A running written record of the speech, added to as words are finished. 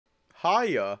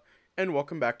Hiya, and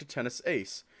welcome back to Tennis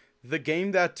Ace, the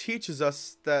game that teaches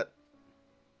us that...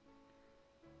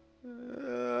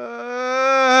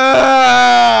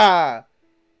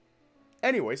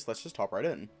 Anyways, let's just hop right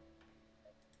in.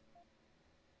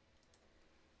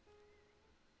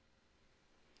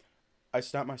 I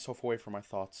snapped myself away from my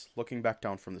thoughts, looking back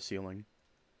down from the ceiling.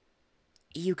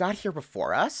 You got here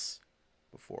before us?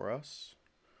 Before us?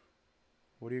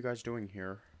 What are you guys doing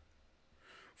here?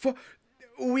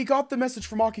 We got the message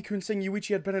from Aki-kun saying Yuichi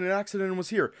had been in an accident and was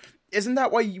here. Isn't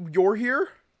that why you're here?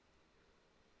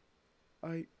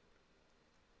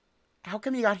 How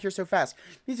come you got here so fast?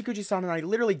 Mizuguchi-san and I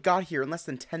literally got here in less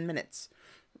than 10 minutes.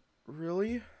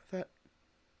 Really? That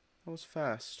was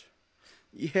fast.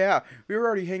 Yeah, we were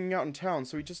already hanging out in town,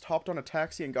 so we just hopped on a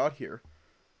taxi and got here.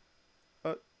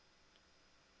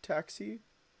 Taxi?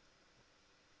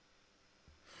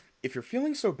 If you're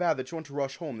feeling so bad that you want to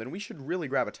rush home, then we should really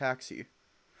grab a taxi.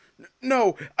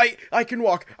 No, I can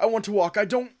walk. I want to walk. I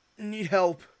don't need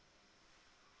help.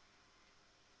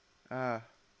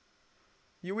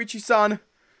 Yuichi-san.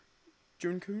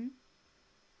 Jun-kun?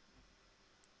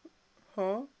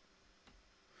 Huh?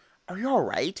 Are you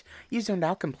alright? You zoned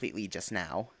out completely just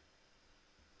now.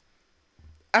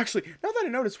 Actually, now that I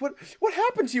notice, what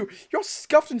happened to you? You're all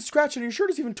scuffed and scratched and your shirt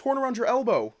is even torn around your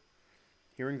elbow.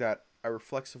 Hearing that, I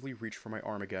reflexively reached for my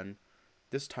arm again,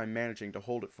 this time managing to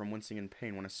hold it from wincing in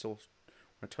pain when I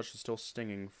touched the still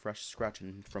stinging, fresh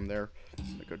scratching from there,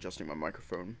 like adjusting my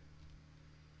microphone.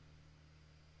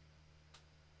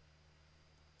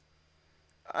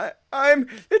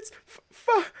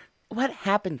 What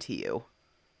happened to you?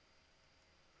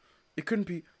 It couldn't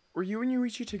be. Were you and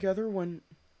Yuichi together when...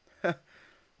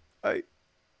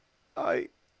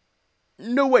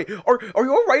 No way. Are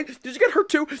you all right? Did you get hurt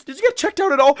too? Did you get checked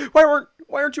out at all? Why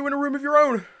aren't you in a room of your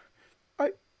own?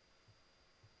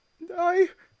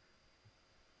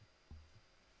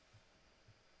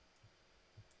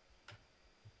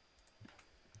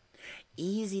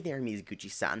 Easy there,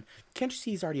 Mizuguchi-san. Can't you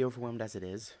see he's already overwhelmed as it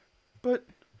is? But...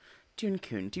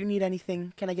 Jun-kun, do you need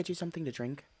anything? Can I get you something to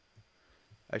drink?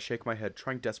 I shake my head,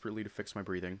 trying desperately to fix my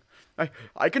breathing.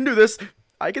 I can do this.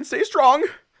 I can stay strong.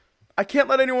 I can't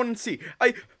let anyone see.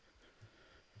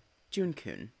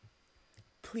 Jun-kun,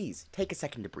 please, take a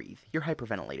second to breathe. You're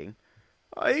hyperventilating.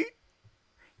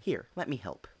 Here, let me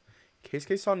help.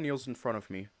 Keisuke-san kneels in front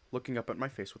of me, looking up at my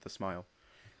face with a smile.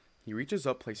 He reaches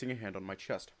up, placing a hand on my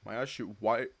chest. My eyes shoot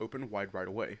wide right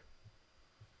away.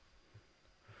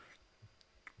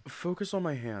 Focus on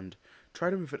my hand. Try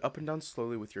to move it up and down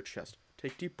slowly with your chest.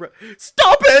 Take deep breath.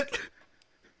 Stop it!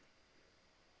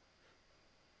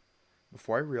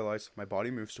 Before I realize, my body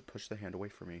moves to push the hand away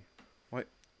from me. What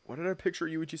did I picture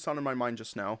Yuichi-san in my mind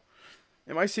just now?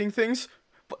 Am I seeing things?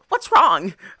 What's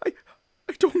wrong? I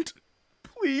don't.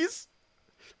 Please,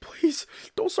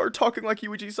 don't start talking like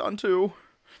Yuichi-san too.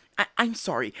 I'm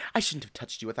sorry. I shouldn't have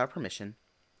touched you without permission.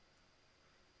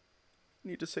 I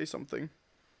need to say something.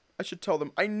 I should tell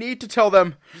them. I need to tell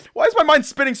them. Why is my mind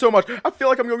spinning so much? I feel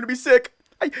like I'm going to be sick.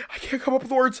 I can't come up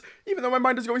with words. Even though my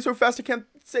mind is going so fast, I can't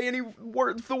say any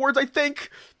words. The words I think.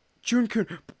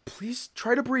 Jun-kun, please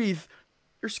try to breathe.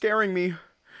 You're scaring me.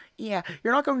 Yeah,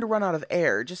 you're not going to run out of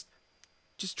air. Just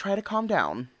try to calm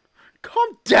down.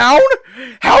 Calm down?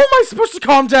 How am I supposed to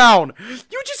calm down?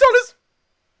 Yuichi-san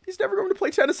he's never going to play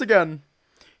tennis again.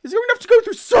 He's going to have to go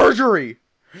through surgery.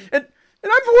 And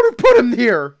I'm the one who put him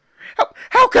here.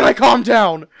 How can I calm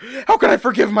down? How can I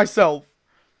forgive myself?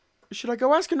 Should I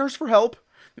go ask a nurse for help?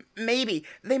 Maybe.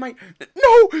 They might...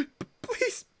 No!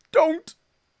 Please, don't!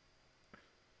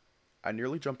 I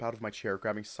nearly jump out of my chair,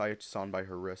 grabbing Sayate-san by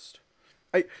her wrist.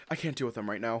 I can't deal with them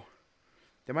right now.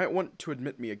 They might want to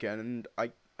admit me again, and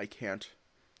I can't.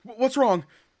 What's wrong?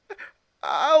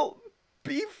 I'll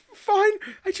be fine.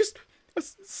 A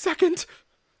second.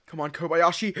 Come on,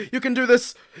 Kobayashi. You can do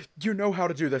this. You know how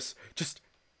to do this. Just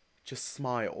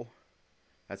smile.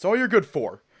 That's all you're good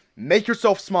for. Make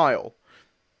yourself smile.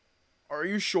 Are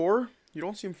you sure? You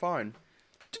don't seem fine.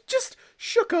 Just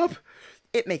shook up.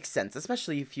 It makes sense,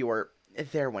 especially if you were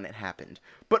there when it happened.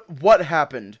 But what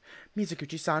happened?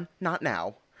 Mizuguchi-san, not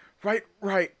now. Right,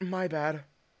 my bad.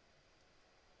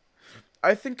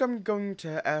 I think I'm going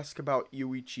to ask about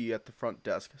Yuichi at the front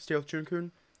desk. Stay with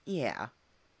Jun-kun? Yeah.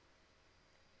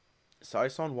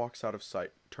 Sai-san walks out of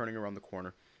sight, turning around the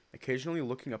corner, occasionally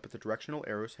looking up at the directional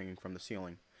arrows hanging from the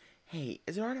ceiling. Hey,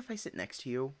 is it alright if I sit next to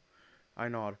you? I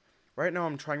nod. Right now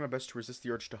I'm trying my best to resist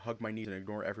the urge to hug my knees and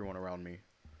ignore everyone around me.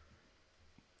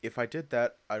 If I did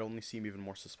that, I'd only seem even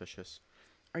more suspicious.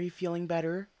 Are you feeling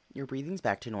better? Your breathing's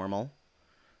back to normal.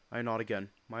 I nod again,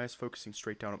 my eyes focusing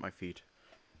straight down at my feet.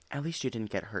 At least you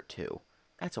didn't get hurt too.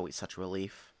 That's always such a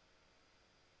relief.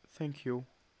 Thank you.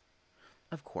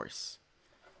 Of course.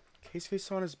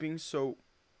 Keisuke-san is being so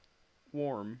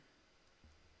warm.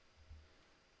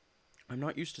 I'm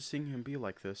not used to seeing him be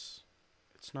like this.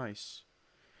 It's nice.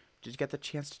 Did you get the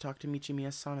chance to talk to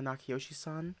Michimiya-san and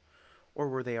Akiyoshi-san? Or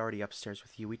were they already upstairs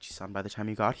with Yuichi-san by the time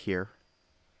you got here?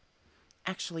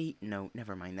 Actually, no,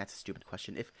 never mind. That's a stupid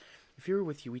question. If you were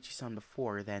with Yuichi-san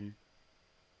before, then...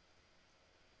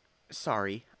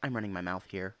 Sorry, I'm running my mouth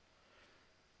here.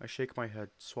 I shake my head,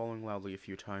 swallowing loudly a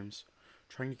few times,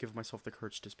 trying to give myself the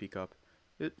courage to speak up.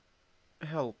 It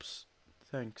helps.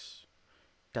 Thanks.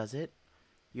 Does it?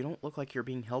 You don't look like you're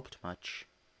being helped much.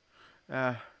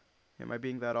 Am I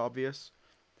being that obvious?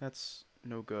 That's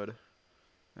no good.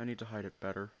 I need to hide it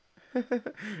better.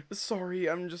 Sorry,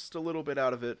 I'm just a little bit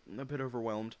out of it, a bit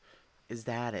overwhelmed. Is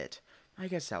that it? I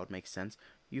guess that would make sense.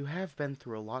 You have been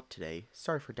through a lot today.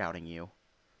 Sorry for doubting you.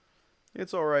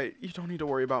 It's alright, you don't need to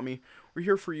worry about me. We're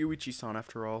here for Yuichi-san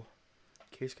after all.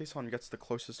 Keisuke-san gets the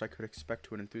closest I could expect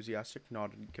to an enthusiastic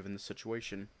nod given the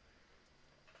situation.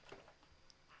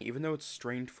 Even though it's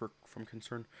strained from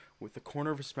concern, with the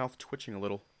corner of his mouth twitching a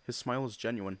little, his smile is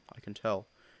genuine, I can tell.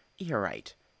 You're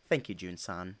right. Thank you,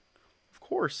 Jun-san. Of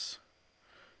course.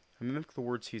 I mimic the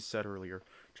words he said earlier,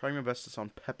 trying my best to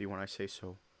sound peppy when I say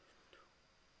so.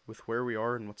 With where we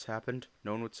are and what's happened,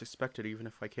 no one would suspect it even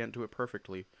if I can't do it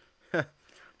perfectly. Now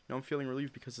I'm feeling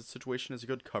relieved because the situation is a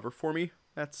good cover for me.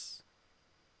 That's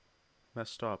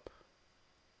messed up.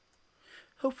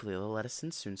 Hopefully they'll let us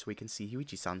in soon so we can see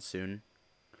Yuichi-san soon.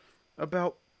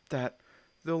 About that,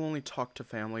 they'll only talk to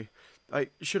family. I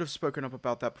should have spoken up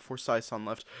about that before Sai-san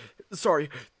left. Sorry,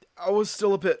 I was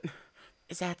still a bit...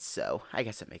 Is that so? I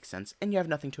guess it makes sense, and you have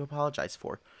nothing to apologize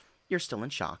for. You're still in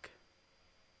shock.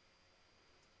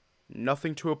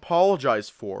 Nothing to apologize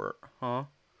for, huh?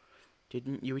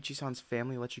 Didn't Yuichi-san's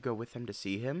family let you go with them to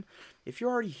see him? If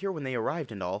you're already here when they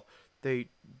arrived and all... They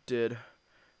did.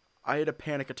 I had a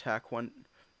panic attack when...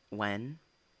 When?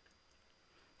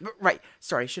 Right,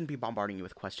 sorry, I shouldn't be bombarding you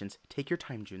with questions. Take your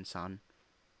time, Jun-san.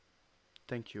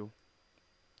 Thank you.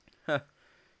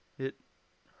 It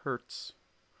hurts.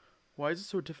 Why is it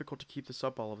so difficult to keep this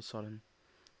up all of a sudden?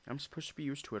 I'm supposed to be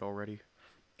used to it already.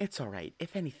 It's alright.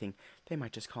 If anything, they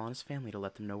might just call on his family to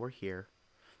let them know we're here.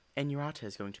 And Yurata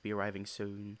is going to be arriving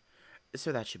soon,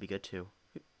 so that should be good too.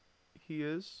 He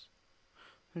is?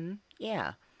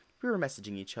 Yeah. We were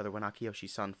messaging each other when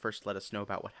Akiyoshi-san first let us know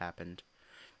about what happened.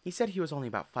 He said he was only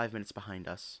about 5 minutes behind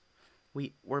us.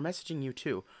 We were messaging you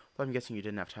too, though I'm guessing you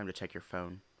didn't have time to check your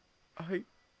phone.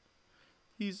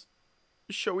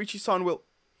 Shoichi-san will...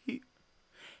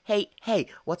 Hey,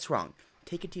 what's wrong?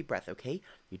 Take a deep breath, okay?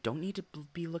 You don't need to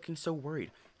be looking so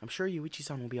worried. I'm sure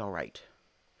Yuichi-san will be alright.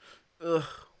 Ugh,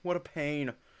 what a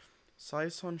pain.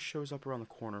 Sai-san shows up around the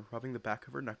corner, rubbing the back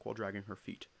of her neck while dragging her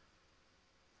feet.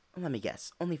 Let me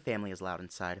guess. Only family is allowed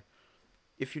inside.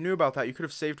 If you knew about that, you could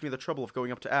have saved me the trouble of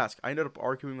going up to ask. I ended up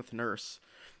arguing with the nurse.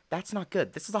 That's not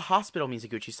good. This is a hospital,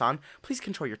 Mizuguchi-san. Please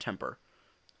control your temper.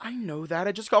 I know that.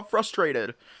 I just got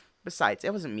frustrated. Besides,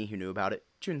 it wasn't me who knew about it.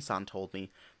 Jun-san told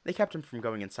me. They kept him from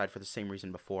going inside for the same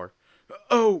reason before.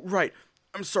 Oh, right.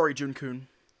 I'm sorry, Jun-kun.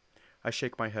 I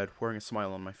shake my head, wearing a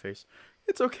smile on my face.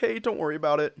 It's okay. Don't worry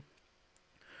about it.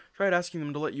 Tried asking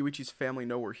them to let Yuichi's family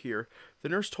know we're here. The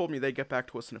nurse told me they'd get back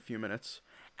to us in a few minutes.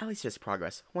 At least it's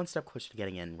progress. One step closer to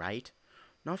getting in, right?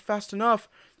 Not fast enough.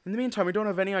 In the meantime, we don't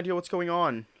have any idea what's going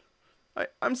on.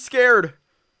 I'm scared.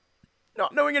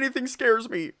 Not knowing anything scares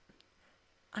me.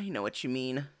 I know what you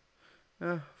mean.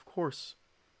 Of course.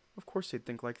 Of course they'd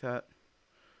think like that.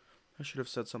 I should have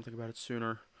said something about it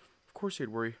sooner. Of course they'd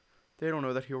worry. They don't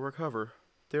know that he'll recover.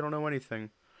 They don't know anything.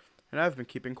 And I've been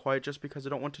keeping quiet just because I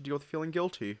don't want to deal with feeling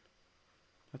guilty.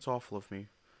 That's awful of me.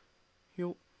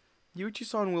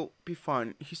 Yuichi-san will be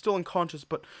fine. He's still unconscious,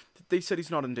 but they said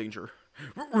he's not in danger.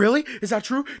 Really? Is that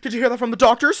true? Did you hear that from the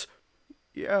doctors?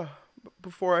 Yeah,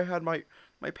 before I had my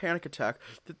panic attack.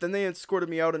 Then they escorted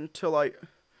me out until I...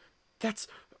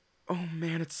 Oh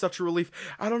man, it's such a relief.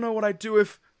 I don't know what I'd do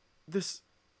if... This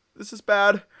is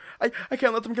bad. I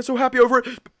can't let them get so happy over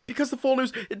it. Because the full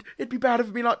news, it'd be bad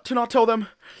of me not tell them.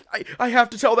 I have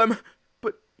to tell them.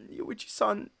 But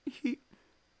Yuichi-san, he...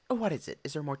 What is it?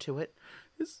 Is there more to it?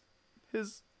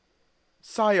 His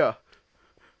Saya.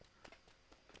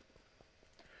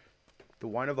 The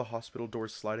whine of the hospital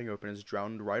doors sliding open is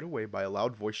drowned right away by a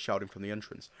loud voice shouting from the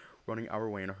entrance, running our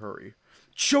way in a hurry.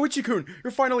 Shoichi-kun,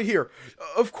 you're finally here.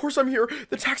 Of course I'm here.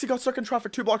 The taxi got stuck in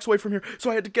traffic 2 blocks away from here, so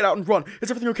I had to get out and run.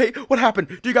 Is everything okay? What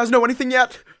happened? Do you guys know anything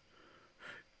yet?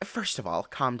 First of all,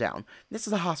 calm down. This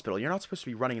is a hospital. You're not supposed to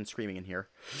be running and screaming in here.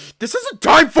 This isn't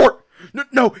time for...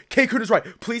 No, Keikun is right.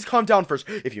 Please calm down first.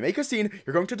 If you make a scene,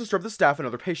 you're going to disturb the staff and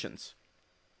other patients.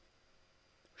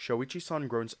 Shoichi-san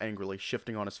groans angrily,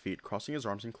 shifting on his feet, crossing his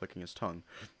arms and clicking his tongue.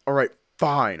 Alright,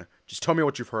 fine. Just tell me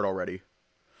what you've heard already.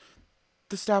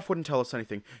 The staff wouldn't tell us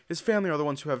anything. His family are the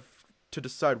ones who have to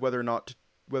decide whether or not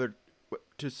to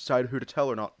decide who to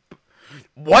tell or not.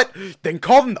 What? Then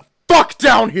call them the fuck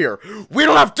down here! We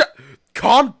don't have to...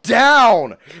 Calm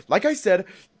down! Like I was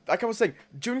saying,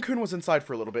 Jun-kun was inside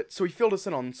for a little bit, so he filled us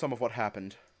in on some of what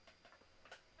happened.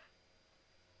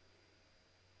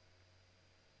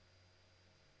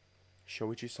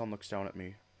 Shoichi-san looks down at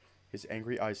me, his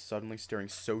angry eyes suddenly staring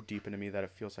so deep into me that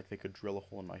it feels like they could drill a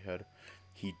hole in my head.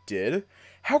 He did?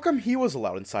 How come he was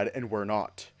allowed inside and we're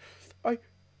not?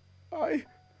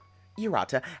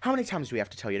 Yurata, how many times do we have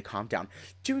to tell you to calm down?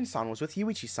 Jun-san was with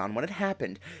Yuichi-san when it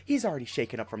happened. He's already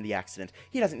shaken up from the accident.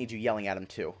 He doesn't need you yelling at him,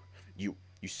 too. You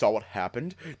saw what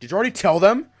happened? Did you already tell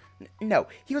them? No,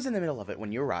 he was in the middle of it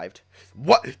when you arrived.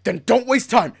 What? Then don't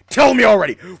waste time! Tell me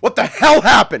already! What the hell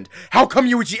happened? How come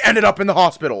Yuichi ended up in the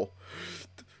hospital?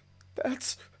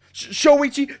 That's...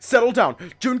 Shoichi, settle down.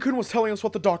 Jun-kun was telling us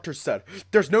what the doctor said.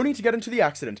 There's no need to get into the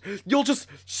accident. You'll just...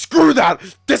 Screw that!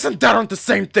 This and that aren't the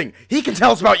same thing. He can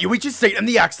tell us about Yuichi's state and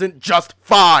the accident just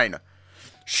fine.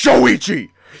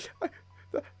 Shoichi!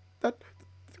 That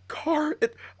car,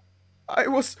 I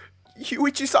was...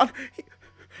 Yuichi-san...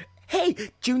 Hey,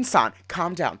 Jun-san,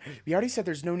 calm down. We already said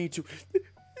there's no need to... It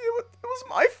was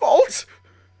my fault.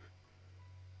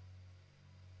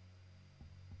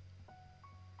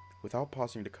 Without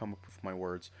pausing to come up with my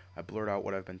words, I blurt out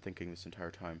what I've been thinking this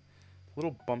entire time. A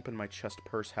little bump in my chest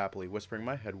purrs happily, whispering in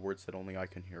my head words that only I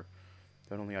can hear.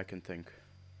 That only I can think.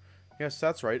 Yes,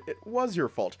 that's right. It was your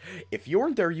fault. If you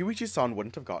weren't there, Yuichi-san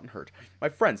wouldn't have gotten hurt. My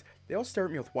friends, they all stare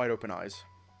at me with wide open eyes.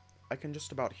 I can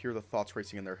just about hear the thoughts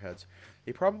racing in their heads.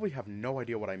 They probably have no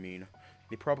idea what I mean.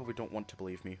 They probably don't want to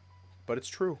believe me. But it's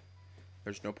true.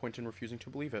 There's no point in refusing to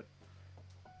believe it.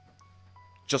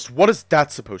 Just what is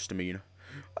that supposed to mean?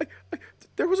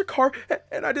 There was a car,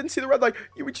 and I didn't see the red light.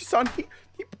 Yuichi-san, he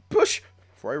pushed.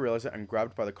 Before I realized it, I'm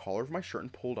grabbed by the collar of my shirt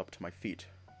and pulled up to my feet.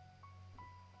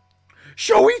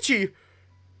 Shoichi!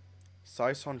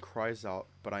 Sai-san cries out,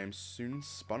 but I am soon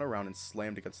spun around and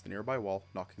slammed against the nearby wall,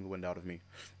 knocking the wind out of me.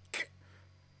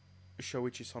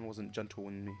 Shoichi-san wasn't gentle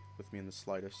with me in the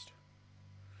slightest.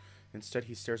 Instead,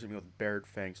 he stares at me with bared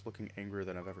fangs, looking angrier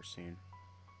than I've ever seen.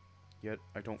 Yet,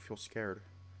 I don't feel scared.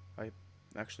 I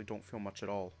actually don't feel much at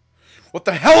all. What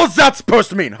the hell is that supposed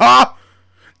to mean, huh?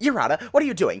 Yurata, what are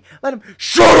you doing? Let him...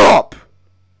 Shut up!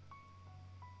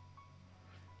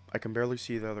 I can barely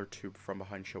see the other two from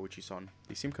behind Shoichi-san.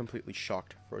 They seem completely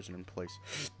shocked, frozen in place.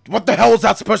 What the hell is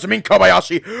that supposed to mean,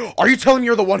 Kobayashi? Are you telling me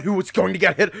you're the one who was going to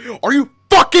get hit? Are you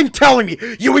fucking telling me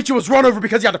Yuichi was run over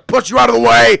because he had to push you out of the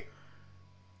way?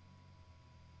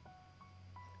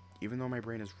 Even though my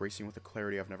brain is racing with a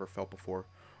clarity I've never felt before,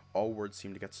 all words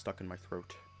seem to get stuck in my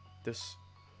throat. This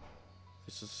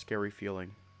is a scary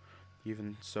feeling.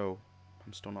 Even so,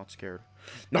 I'm still not scared.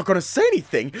 Not gonna say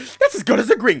anything? That's as good as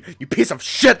agreeing, you piece of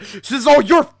shit! This is all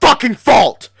your fucking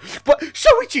fault! But,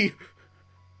 Shoichi!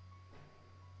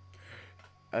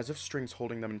 As if strings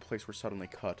holding them in place were suddenly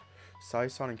cut,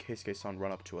 Sai-san and Keisuke-san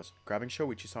run up to us, grabbing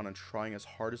Shoichi-san and trying as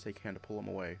hard as they can to pull him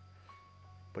away.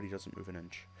 But he doesn't move an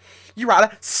inch.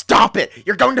 Yurata, stop it!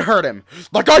 You're going to hurt him!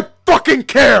 Like I fucking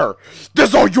care! This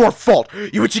is all your fault!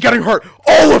 Yuichi getting hurt!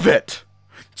 All of it!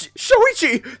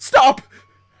 Shoichi! Stop!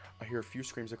 I hear a few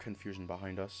screams of confusion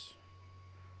behind us.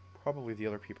 Probably the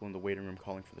other people in the waiting room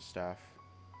calling for the staff.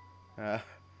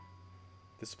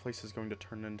 This place is going to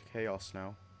turn into chaos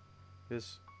now.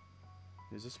 Is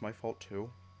this my fault too?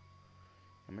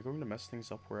 Am I going to mess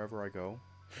things up wherever I go?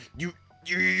 You,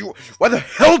 why the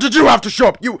hell did you have to show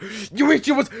up?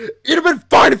 Yuichi was, it'd have been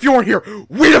fine if you weren't here!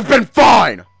 We'd have been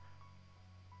fine!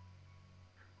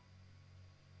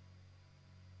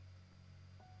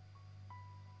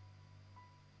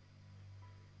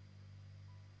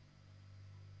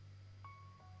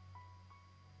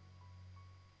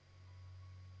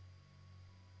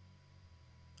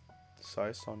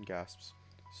 Sai-san gasps,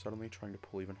 suddenly trying to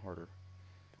pull even harder.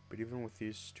 But even with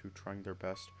these two trying their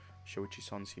best,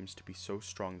 Shoichi-san seems to be so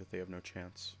strong that they have no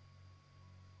chance.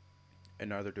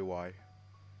 And neither do I. I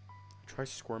try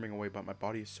squirming away, but my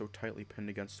body is so tightly pinned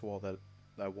against the wall that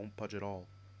I won't budge at all.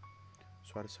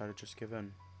 So I decided to just give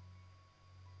in.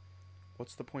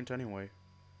 What's the point anyway?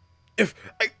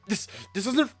 This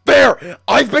isn't fair!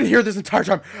 I've been here this entire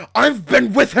time! I've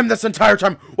been with him this entire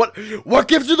time! What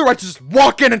gives you the right to just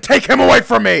walk in and take him away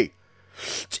from me?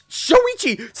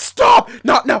 Shoichi, stop!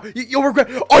 Not now! You'll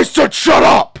regret- I said shut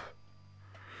up!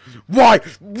 Why?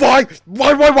 Why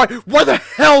the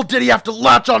hell did he have to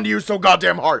latch onto you so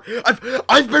goddamn hard?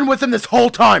 I've been with him this whole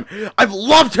time. I've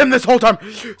loved him this whole time.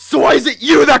 So why is it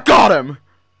you that got him?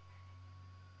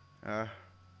 I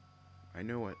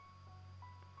knew it.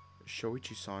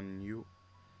 Shoichi-san, you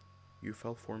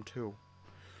fell for him too.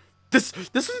 This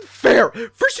isn't fair!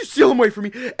 First you steal him away from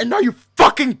me, and now you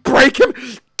fucking break him?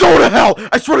 Go to hell!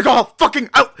 I swear to God, I'll fucking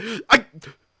out!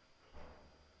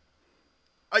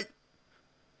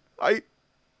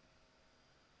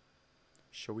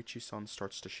 Shoichi-san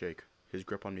starts to shake, his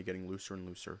grip on me getting looser and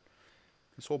looser.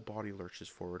 His whole body lurches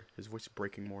forward, his voice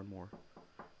breaking more and more.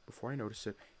 Before I notice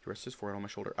it, he rests his forehead on my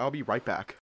shoulder. I'll be right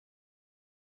back.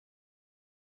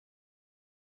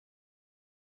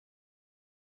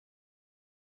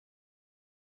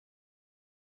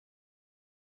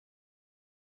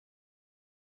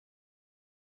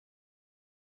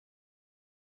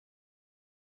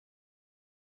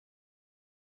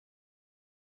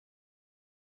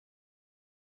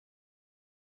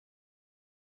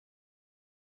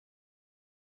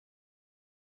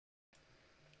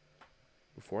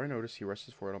 Before I notice, he rests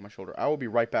his forehead on my shoulder. I will be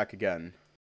right back again.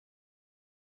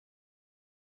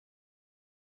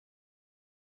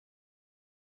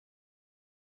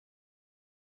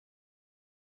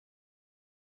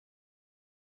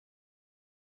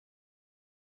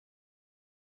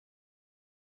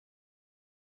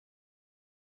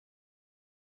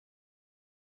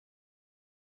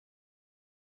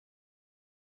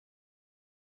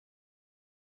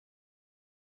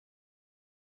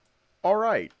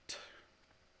 Alright.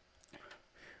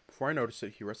 Before I notice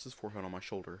it, he rests his forehead on my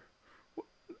shoulder.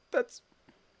 That's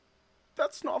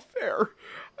not fair.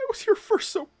 I was here first,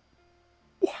 so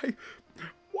why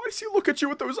does he look at you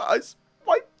with those eyes?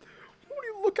 Why would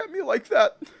he look at me like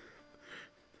that?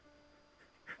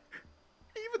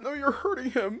 Even though you're hurting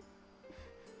him.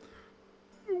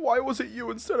 Why was it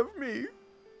you instead of me?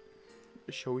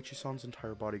 Shoichi-san's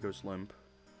entire body goes limp.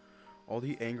 All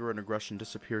the anger and aggression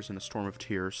disappears in a storm of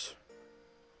tears.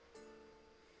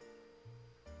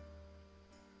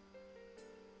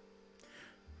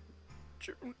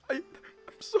 June, I'm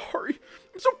sorry.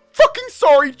 I'm so fucking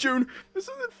sorry, June. This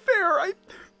isn't fair. I'm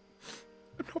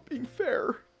not being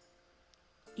fair.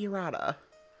 Irada.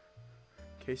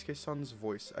 Keisuke-san's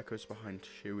voice echoes behind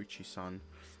Shoichi-san,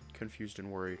 confused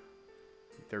and worried.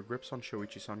 Their grips on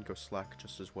Shoichi-san go slack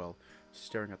just as well,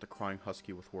 staring at the crying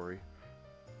husky with worry.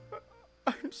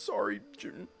 I'm sorry,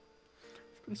 June.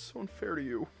 I've been so unfair to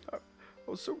you. I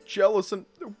was so jealous and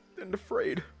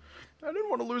afraid. I didn't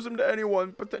want to lose him to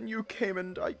anyone, but then you came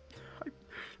and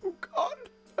oh God,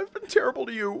 I've been terrible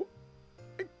to you.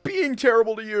 I'm being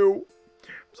terrible to you.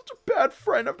 I'm such a bad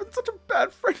friend. I've been such a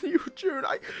bad friend to you, June.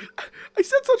 I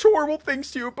said such horrible things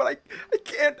to you, but I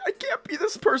can't be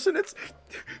this person. It's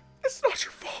not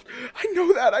your fault. I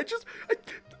know that. I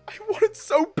wanted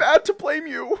so bad to blame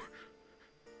you.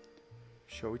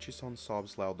 Shoichi-san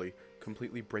sobs loudly,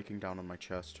 completely breaking down on my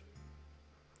chest.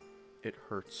 It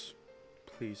hurts.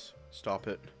 Please, stop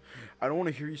it. I don't want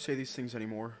to hear you say these things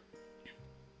anymore.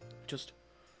 Just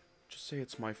say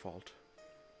it's my fault.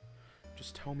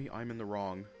 Just tell me I'm in the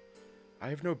wrong. I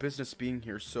have no business being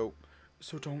here, so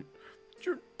don't...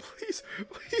 June, please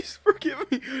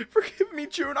forgive me,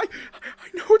 June. I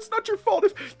know it's not your fault.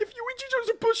 If Yuichi chose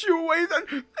to push you away,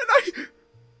 then I...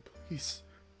 Please,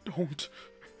 don't.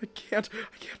 I can't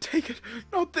take it.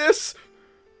 Not this.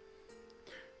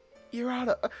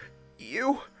 Irada,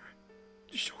 you...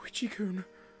 Shoichi-kun.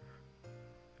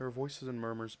 There are voices and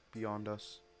murmurs beyond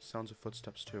us. Sounds of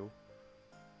footsteps, too.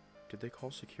 Did they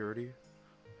call security?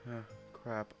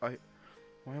 Crap.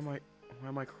 Why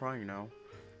am I crying now?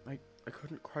 I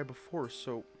couldn't cry before,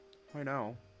 so why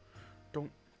now?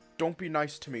 Don't be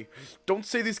nice to me. Don't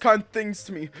say these kind of things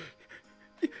to me.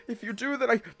 If you do, then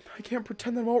I can't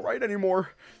pretend I'm alright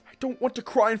anymore. I don't want to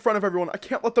cry in front of everyone. I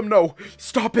can't let them know.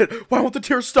 Stop it. Why won't the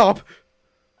tears stop?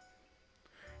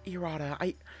 Irada,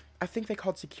 I think they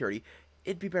called security.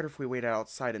 It'd be better if we waited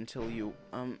outside until you,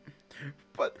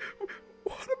 But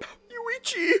what about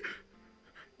Yuichi?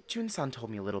 Jun-san told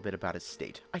me a little bit about his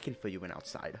state. I can fill you in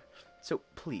outside. So,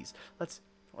 please, let's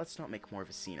not make more of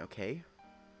a scene, okay?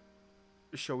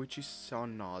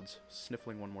 Shoichi-san nods,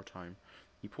 sniffling one more time.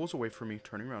 He pulls away from me,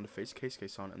 turning around to face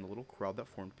Keisuke-san and the little crowd that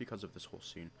formed because of this whole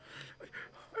scene.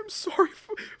 I'm sorry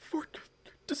for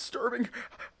disturbing.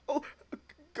 I'll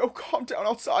go calm down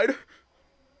outside.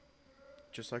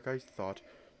 Just like I thought,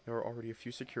 there were already a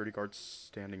few security guards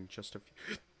standing just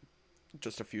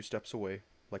a few steps away,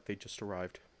 like they just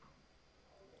arrived.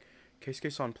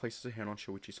 Keisuke-san places a hand on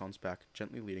Shoichi-san's back,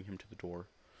 gently leading him to the door.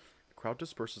 The crowd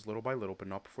disperses little by little, but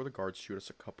not before the guards shoot us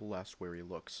a couple last wary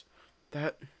looks.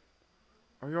 That...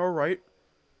 Are you alright?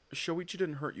 Shoichi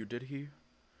didn't hurt you, did he?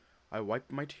 I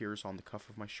wiped my tears on the cuff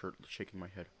of my shirt, shaking my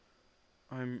head.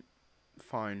 I'm...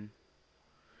 fine.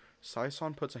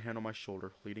 Sae-san puts a hand on my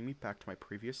shoulder, leading me back to my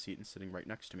previous seat and sitting right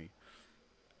next to me.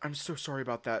 I'm so sorry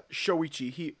about that.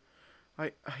 Shoichi, he...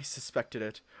 I suspected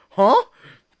it. Huh?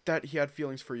 That he had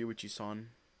feelings for Yuichi-san.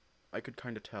 I could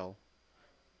kinda tell.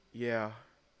 Yeah.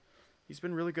 He's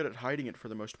been really good at hiding it for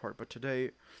the most part, but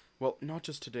today... Well, not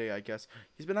just today, I guess.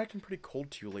 He's been acting pretty cold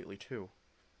to you lately, too.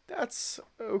 That's...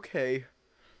 okay.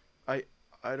 I'd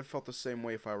have felt the same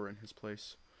way if I were in his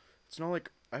place. It's not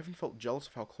like I haven't felt jealous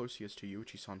of how close he is to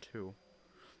Yuichi-san, too.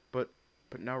 But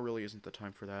now really isn't the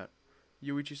time for that.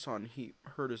 Yuichi-san, he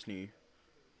hurt his knee.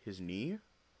 His knee?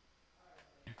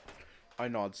 I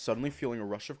nod, suddenly feeling a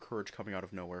rush of courage coming out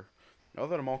of nowhere. Now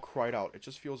that I'm all cried out, it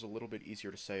just feels a little bit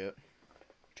easier to say it.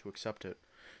 To accept it.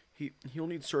 He'll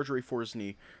need surgery for his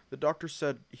knee. The doctor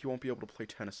said he won't be able to play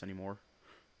tennis anymore.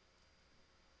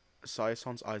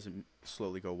 Sae-san's eyes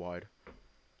slowly go wide.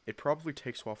 It probably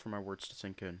takes a while for my words to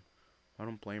sink in. I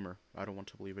don't blame her. I don't want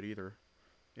to believe it either.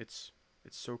 It's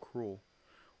so cruel.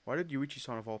 Why did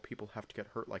Yuichi-san of all people have to get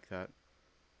hurt like that?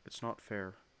 It's not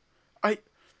fair.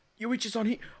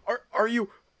 Yuichi-san, are you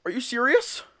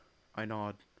serious? I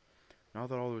nod. Now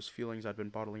that all those feelings I'd been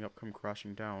bottling up come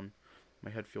crashing down,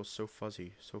 my head feels so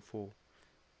fuzzy, so full.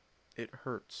 It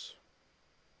hurts.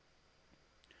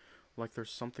 Like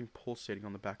there's something pulsating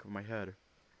on the back of my head.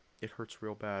 It hurts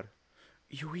real bad.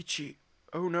 Yuichi!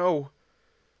 Oh no!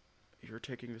 You're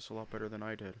taking this a lot better than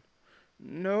I did.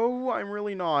 No, I'm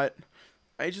really not.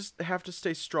 I just have to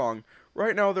stay strong.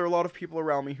 Right now, there are a lot of people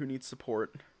around me who need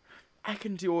support. I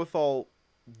can deal with all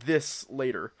this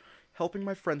later. Helping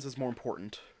my friends is more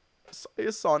important.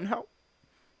 Sae-san, how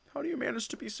do you manage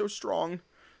to be so strong?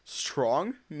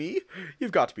 Strong? Me?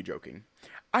 You've got to be joking.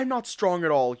 I'm not strong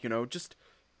at all, just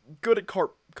good at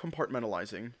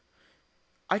compartmentalizing.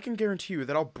 I can guarantee you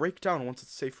that I'll break down once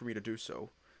it's safe for me to do so.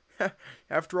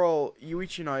 After all,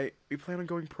 Yuichi and I, we plan on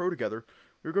going pro together.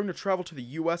 We're going to travel to the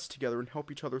US together and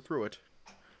help each other through it.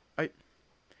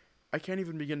 I can't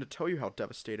even begin to tell you how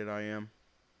devastated I am.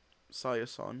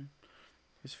 Sae-san.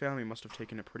 His family must have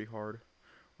taken it pretty hard.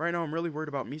 Right now I'm really worried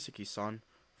about Misaki-san.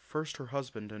 First her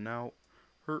husband, and now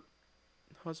her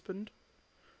husband?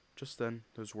 Just then,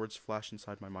 those words flashed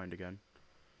inside my mind again.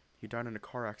 He died in a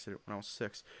car accident when I was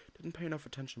 6. Didn't pay enough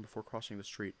attention before crossing the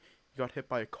street. He got hit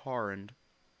by a car and...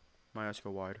 My eyes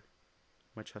go wide.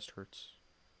 My chest hurts.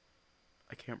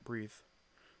 I can't breathe.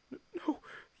 No,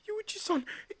 Yuichi-san,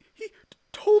 he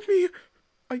told me...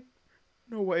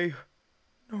 No way.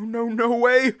 No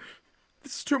way.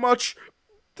 This is too much.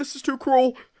 This is too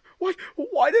cruel.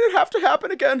 Why did it have to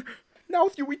happen again? Now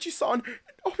with Yuichi-san.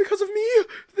 Oh, because of me.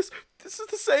 This is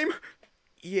the same.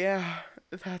 Yeah,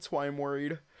 that's why I'm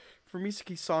worried. For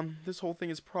Misaki-san, this whole thing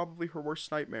is probably her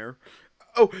worst nightmare.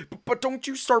 Oh, but don't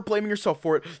you start blaming yourself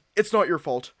for it. It's not your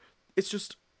fault. It's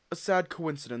just a sad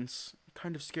coincidence.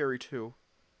 Kind of scary, too.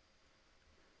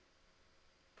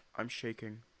 I'm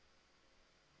shaking.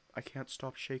 I can't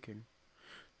stop shaking.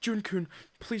 Jun-kun,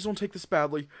 please don't take this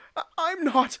badly. I'm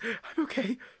not. I'm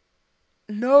okay.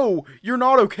 No, you're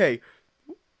not okay.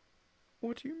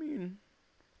 What do you mean?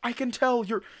 I can tell.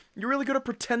 You're really good at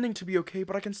pretending to be okay,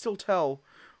 but I can still tell.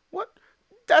 What?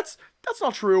 That's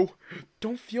not true.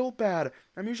 Don't feel bad.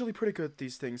 I'm usually pretty good at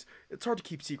these things. It's hard to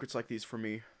keep secrets like these from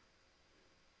me.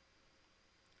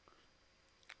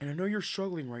 And I know you're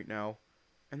struggling right now,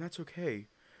 and that's okay.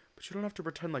 But you don't have to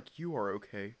pretend like you are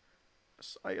okay.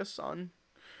 Sae-san.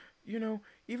 Even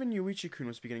Yuichi-kun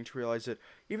was beginning to realize it.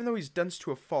 Even though he's dense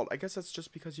to a fault, I guess that's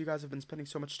just because you guys have been spending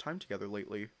so much time together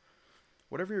lately.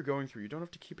 Whatever you're going through, you don't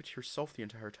have to keep it to yourself the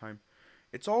entire time.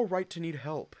 It's all right to need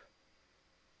help.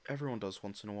 Everyone does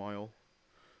once in a while.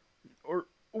 Or,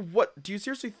 what? Do you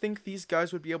seriously think these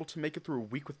guys would be able to make it through a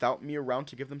week without me around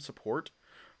to give them support?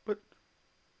 But,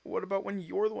 what about when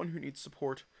you're the one who needs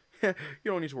support? You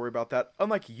don't need to worry about that.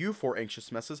 Unlike you 4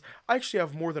 anxious messes, I actually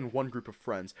have more than one group of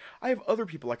friends. I have other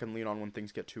people I can lean on when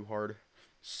things get too hard.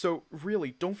 So, really,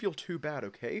 don't feel too bad,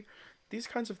 okay? These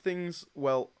kinds of things,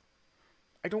 well,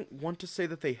 I don't want to say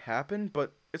that they happen,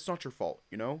 but it's not your fault,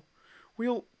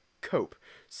 We'll cope.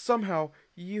 Somehow,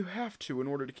 you have to in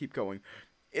order to keep going.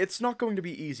 It's not going to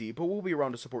be easy, but we'll be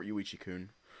around to support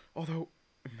Yuichi-kun. Although,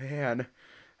 man,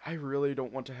 I really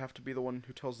don't want to have to be the one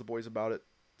who tells the boys about it.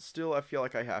 Still, I feel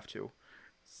like I have to.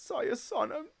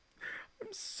 Sae-san, I'm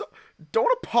so...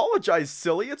 Don't apologize,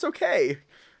 silly. It's okay.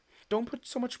 Don't put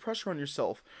so much pressure on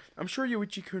yourself. I'm sure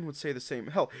Yuichi-kun would say the same.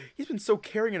 Hell, he's been so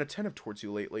caring and attentive towards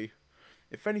you lately.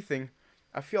 If anything,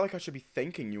 I feel like I should be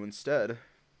thanking you instead.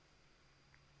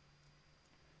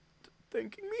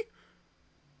 thanking me?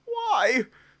 Why?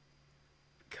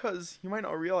 Because you might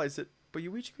not realize it, but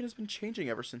Yuichi-kun has been changing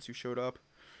ever since you showed up.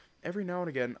 Every now and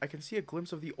again, I can see a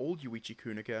glimpse of the old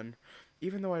Yuichi-kun again,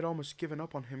 even though I'd almost given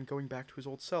up on him going back to his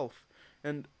old self.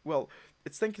 And, well,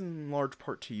 it's thanks in large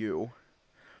part to you.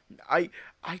 I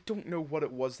don't know what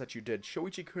it was that you did.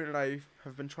 Shoichi-kun and I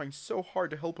have been trying so hard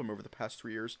to help him over the past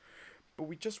 3 years, but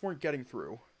we just weren't getting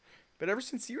through. But ever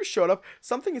since you showed up,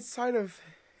 something inside of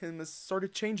him has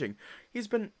started changing. He's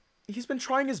been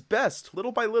trying his best,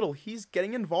 little by little. He's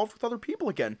getting involved with other people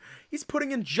again. He's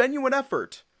putting in genuine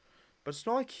effort. But it's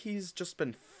not like he's just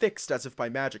been fixed as if by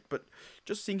magic, but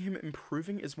just seeing him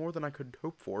improving is more than I could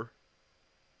hope for.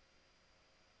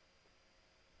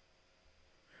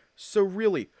 So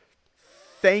really,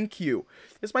 thank you.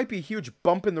 This might be a huge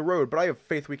bump in the road, but I have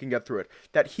faith we can get through it.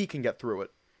 That he can get through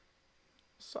it.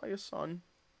 Saya-san.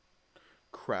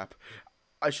 Crap.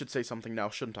 I should say something now,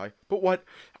 shouldn't I? But what?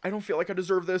 I don't feel like I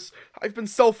deserve this. I've been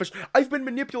selfish. I've been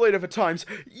manipulative at times.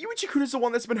 Yuichi-kun is the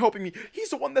one that's been helping me.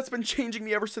 He's the one that's been changing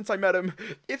me ever since I met him.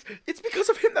 If it's because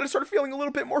of him that I started feeling a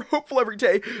little bit more hopeful every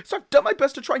day. So I've done my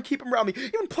best to try and keep him around me,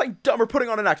 even playing dumb or putting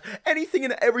on an act. Anything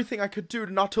and everything I could do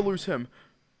not to lose him.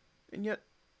 And yet,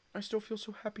 I still feel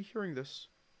so happy hearing this.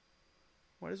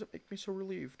 Why does it make me so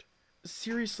relieved?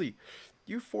 Seriously,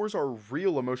 you fours are a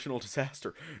real emotional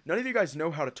disaster. None of you guys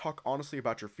know how to talk honestly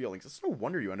about your feelings. It's no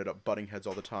wonder you ended up butting heads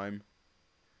all the time.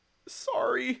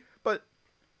 Sorry, but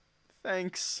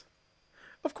thanks.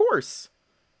 Of course.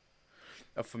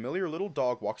 A familiar little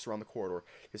dog walks around the corridor,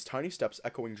 his tiny steps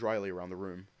echoing dryly around the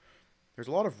room. There's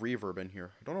a lot of reverb in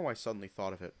here. I don't know why I suddenly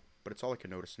thought of it, but it's all I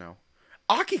can notice now.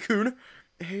 Aki-kun!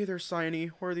 Hey there, Sayane.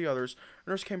 Where are the others?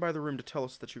 A nurse came by the room to tell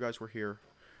us that you guys were here.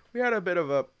 We had a bit of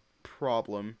a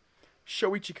problem.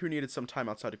 Shoichi-kun needed some time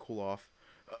outside to cool off.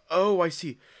 Oh, I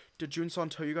see. Did Jun-san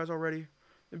tell you guys already?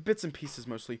 Bits and pieces,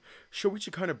 mostly.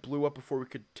 Shoichi kind of blew up before we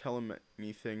could tell him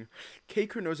anything.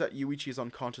 Keiko knows that Yuichi is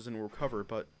unconscious and will recover,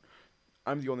 but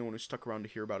I'm the only one who stuck around to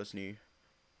hear about his knee.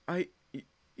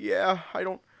 Yeah, I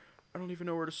don't even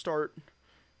know where to start.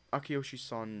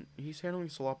 Akiyoshi-san, he's handling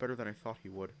this a lot better than I thought he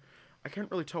would. I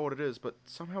can't really tell what it is, but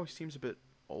somehow he seems a bit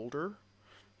older.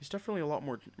 He's definitely a lot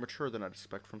more mature than I'd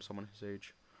expect from someone his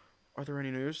age. Are there any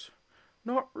news?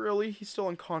 Not really. He's still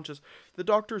unconscious. The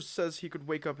doctor says he could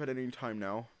wake up at any time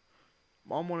now.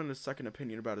 Mom wanted a second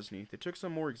opinion about his knee. They took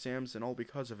some more exams and all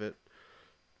because of it.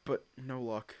 But no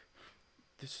luck.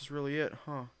 This is really it,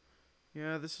 huh?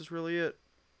 Yeah, this is really it.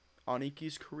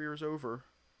 Aniki's career is over.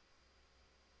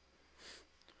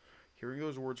 Hearing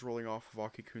those words rolling off of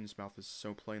Aki-kun's mouth is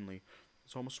so plainly,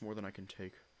 it's almost more than I can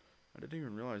take. I didn't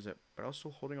even realize it, but I was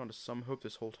still holding on to some hope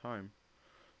this whole time.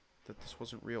 That this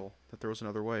wasn't real, that there was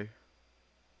another way.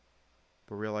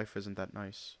 But real life isn't that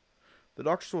nice. The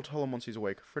doctors will tell him once he's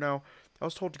awake. For now, I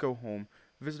was told to go home.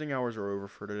 Visiting hours are over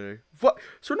for today. What?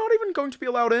 So we're not even going to be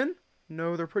allowed in?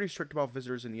 No, they're pretty strict about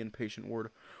visitors in the inpatient ward.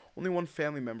 Only one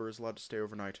family member is allowed to stay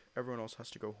overnight. Everyone else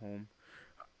has to go home.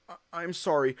 I'm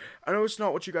sorry. I know it's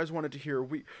not what you guys wanted to hear.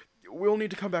 We'll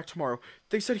need to come back tomorrow.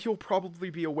 They said he'll probably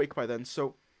be awake by then,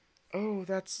 so... Oh,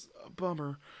 that's a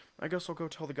bummer. I guess I'll go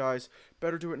tell the guys.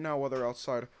 Better do it now while they're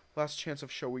outside. Less chance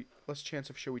of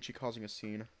Shoichi causing a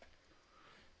scene.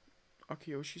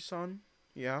 Akiyoshi-san?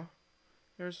 Yeah?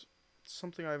 There's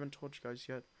something I haven't told you guys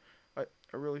yet. I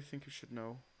really think you should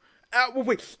know. Well,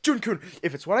 wait! Jun-kun!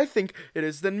 If it's what I think it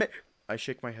is, then I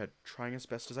shake my head, trying as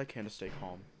best as I can to stay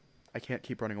calm. I can't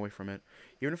keep running away from it.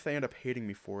 Even if they end up hating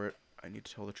me for it, I need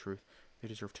to tell the truth. They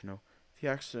deserve to know. The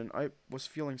accident, I was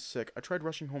feeling sick. I tried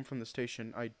rushing home from the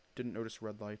station. I didn't notice a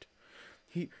red light.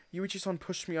 Yuichi-san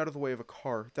pushed me out of the way of a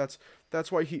car. That's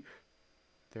why he...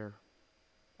 There.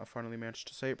 I finally managed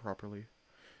to say it properly.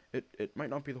 It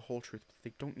might not be the whole truth, but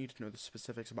they don't need to know the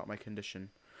specifics about my condition.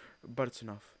 But it's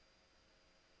enough.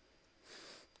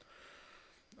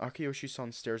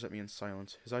 Akiyoshi-san stares at me in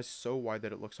silence, his eyes so wide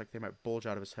that it looks like they might bulge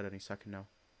out of his head any second now.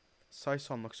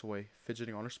 Sai-san looks away,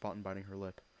 fidgeting on her spot and biting her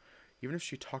lip. Even if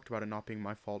she talked about it not being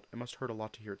my fault, it must hurt a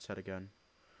lot to hear it said again.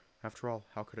 After all,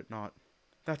 how could it not?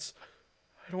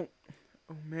 Oh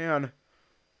man.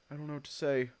 I don't know what to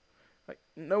say. I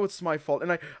know it's my fault,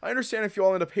 and I understand if you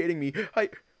all end up hating me.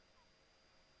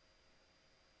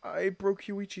 I broke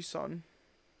Yuichi-san.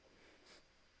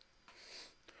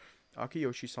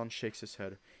 Akiyoshi-san shakes his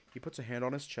head. He puts a hand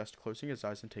on his chest, closing his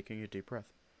eyes and taking a deep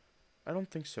breath. I don't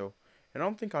think so. And I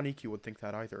don't think Aniki would think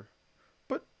that either.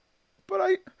 But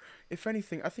if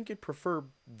anything, I think he'd prefer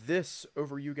this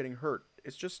over you getting hurt.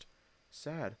 It's just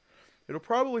sad. It'll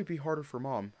probably be harder for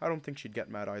Mom. I don't think she'd get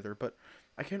mad either, but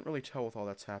I can't really tell with all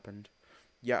that's happened.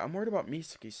 Yeah, I'm worried about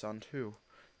Misaki-san too.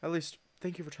 At least,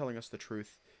 thank you for telling us the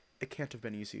truth. It can't have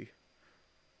been easy.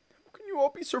 you all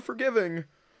be so forgiving?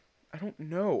 I don't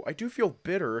know. I do feel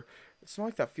bitter. It's not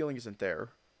like that feeling isn't there.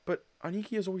 But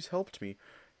Aniki has always helped me.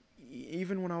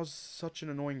 Even when I was such an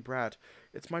annoying brat.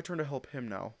 It's my turn to help him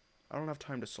now. I don't have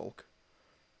time to sulk.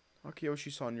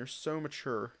 Akiyoshi-san, you're so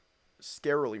mature.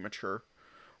 Scarily mature.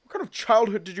 What kind of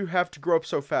childhood did you have to grow up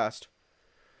so fast?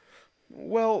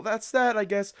 Well, that's that, I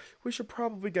guess. We should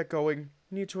probably get going.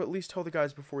 Need to at least tell the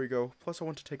guys before we go. Plus, I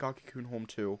want to take Aki-kun home,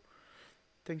 too.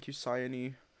 Thank you,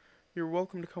 Sayani. You're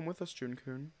welcome to come with us,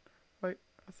 Jun-kun. I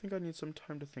think I need some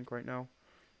time to think right now.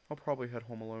 I'll probably head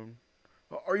home alone.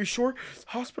 Are you sure? The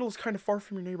hospital is kind of far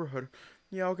from your neighborhood.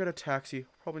 Yeah, I'll get a taxi.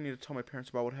 Probably need to tell my parents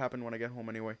about what happened when I get home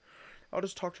anyway. I'll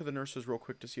just talk to the nurses real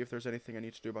quick to see if there's anything I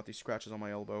need to do about these scratches on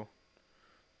my elbow.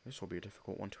 This will be a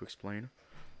difficult one to explain.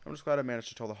 I'm just glad I managed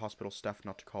to tell the hospital staff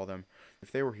not to call them.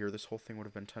 If they were here, this whole thing would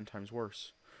have been 10 times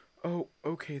worse. Oh,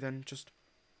 okay then. Just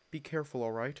be careful,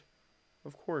 alright?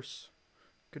 Of course.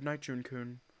 Good night,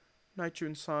 Jun-kun. Night,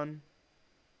 Jun-san.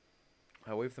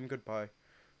 I waved them goodbye,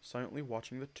 silently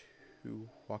watching the two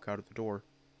walk out of the door.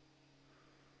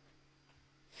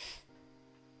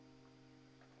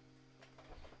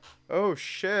 Oh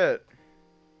shit.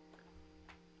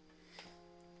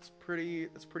 It's pretty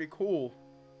cool.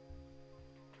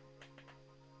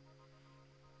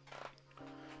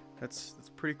 That's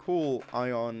pretty cool,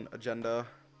 Ion agenda.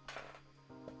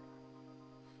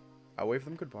 I waved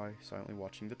them goodbye, silently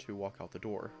watching the two walk out the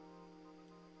door.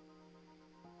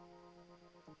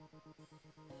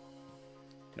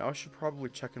 Now I should probably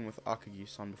check in with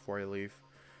Akagi-san before I leave.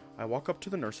 I walk up to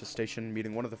the nurse's station,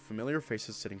 meeting one of the familiar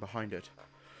faces sitting behind it.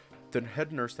 The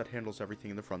head nurse that handles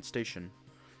everything in the front station.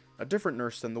 A different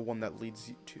nurse than the one that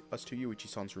leads us to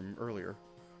Yuichi-san's room earlier.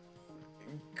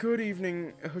 Good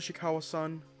evening,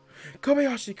 Hoshikawa-san.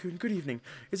 Kobayashi-kun, good evening.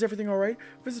 Is everything alright?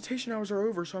 Visitation hours are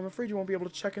over, so I'm afraid you won't be able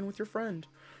to check in with your friend.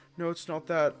 No, it's not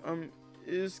that.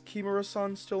 Is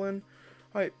Kimura-san still in?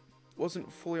 I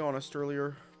wasn't fully honest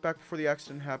earlier. Back before the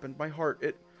accident happened, my heart,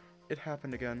 it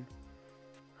happened again.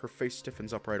 Her face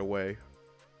stiffens up right away.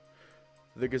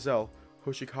 The gazelle,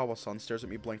 Hoshikawa-san, stares at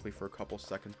me blankly for a couple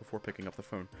seconds before picking up the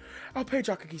phone. I'll page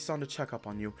Akagi-san to check up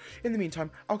on you. In the meantime,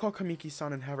 I'll call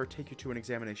Kamiki-san and have her take you to an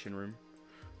examination room.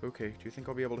 Okay, do you think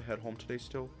I'll be able to head home today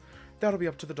still? That'll be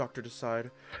up to the doctor to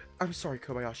decide. I'm sorry,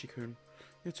 Kobayashi-kun.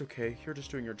 It's okay, you're just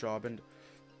doing your job, and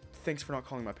thanks for not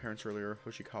calling my parents earlier,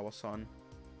 Hoshikawa-san.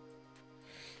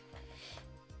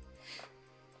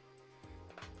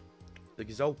 The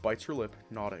gazelle bites her lip,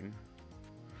 nodding.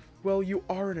 Well, you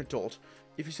are an adult.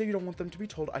 If you say you don't want them to be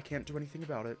told, I can't do anything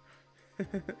about it.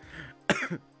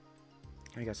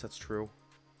 I guess that's true.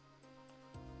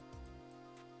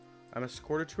 I'm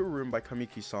escorted to a room by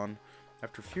Kamiki-san.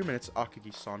 After a few minutes,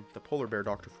 Akagi-san, the polar bear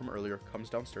doctor from earlier, comes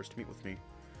downstairs to meet with me.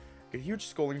 A huge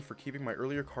scolding for keeping my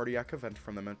earlier cardiac event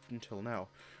from them until now,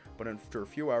 but after a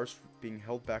few hours being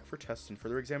held back for tests and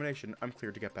further examination, I'm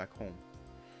cleared to get back home.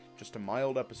 Just a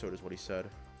mild episode is what he said.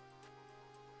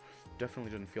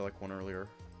 Definitely didn't feel like one earlier.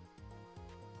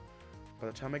 By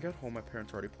the time I get home, my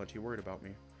parents are already plenty worried about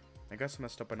me. I guess I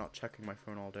messed up by not checking my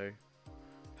phone all day.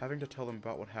 Having to tell them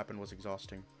about what happened was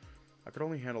exhausting. I could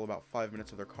only handle about 5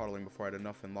 minutes of their coddling before I had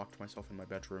enough and locked myself in my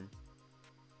bedroom.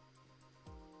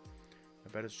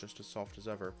 My bed is just as soft as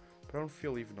ever, but I don't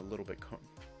feel even a little bit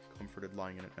comforted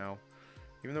lying in it now,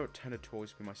 even though it tended to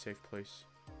always be my safe place.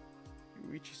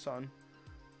 Yuichi-san,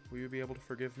 will you be able to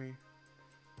forgive me?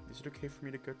 Is it okay for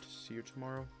me to get to see you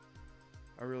tomorrow?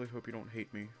 I really hope you don't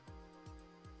hate me.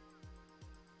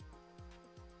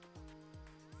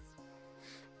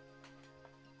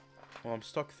 While I'm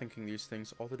stuck thinking these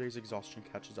things, all the day's exhaustion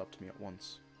catches up to me at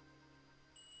once.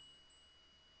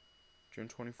 June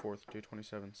 24th, day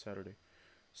 27, Saturday.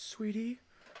 Sweetie,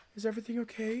 is everything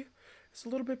okay? It's a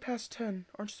little bit past 10.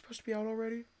 Aren't you supposed to be out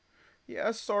already?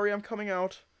 Yeah, sorry, I'm coming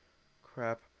out.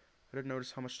 Crap. I didn't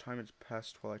notice how much time had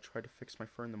passed while I tried to fix my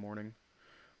fur in the morning.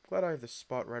 I'm glad I have this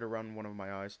spot right around one of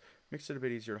my eyes. Makes it a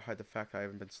bit easier to hide the fact that I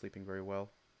haven't been sleeping very well.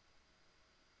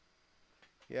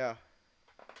 Yeah.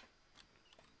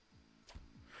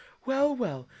 Well,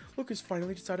 well, look who's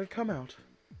finally decided to come out.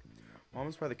 Mom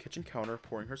is by the kitchen counter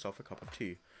pouring herself a cup of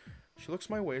tea. She looks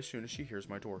my way as soon as she hears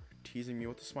my door, teasing me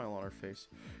with a smile on her face.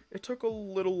 It took a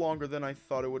little longer than I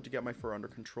thought it would to get my fur under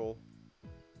control.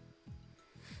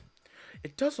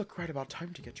 It does look right about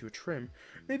time to get you a trim.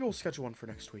 Maybe we'll schedule one for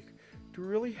next week. Do we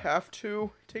really have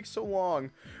to? It takes so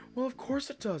long. Well, of course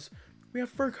it does. We have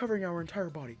fur covering our entire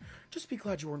body. Just be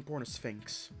glad you weren't born a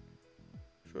sphinx.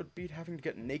 Should beat having to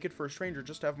get naked for a stranger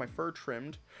just to have my fur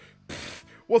trimmed. Pfft,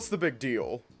 what's the big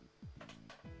deal?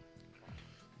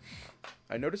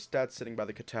 I noticed Dad sitting by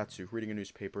the kotatsu, reading a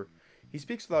newspaper. He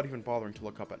speaks without even bothering to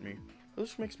look up at me.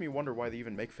 This makes me wonder why they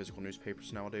even make physical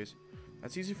newspapers nowadays.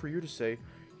 That's easy for you to say.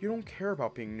 You don't care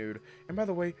about being nude. And by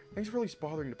the way, thanks for at least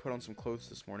bothering to put on some clothes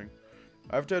this morning.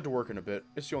 I have to head to work in a bit.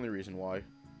 It's the only reason why.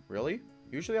 Really?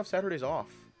 Usually have Saturdays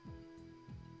off.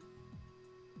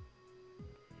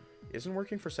 Isn't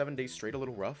working for 7 days straight a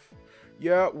little rough?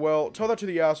 Yeah, well, tell that to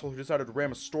the asshole who decided to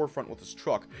ram a storefront with his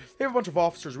truck. They have a bunch of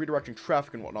officers redirecting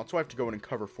traffic and whatnot, so I have to go in and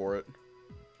cover for it.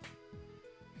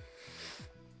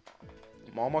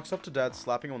 Mom walks up to Dad,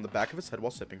 slapping him on the back of his head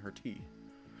while sipping her tea.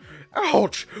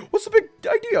 Ouch! What's the big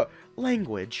idea?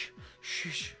 Language.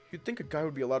 Sheesh, you'd think a guy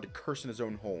would be allowed to curse in his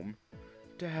own home.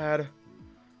 Dad.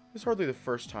 It's hardly the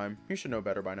first time. You should know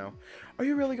better by now. Are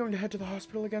you really going to head to the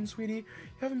hospital again, sweetie? You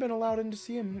haven't been allowed in to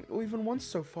see him even once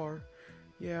so far.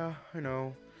 Yeah, I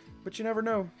know. But you never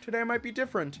know. Today I might be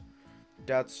different.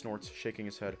 Dad snorts, shaking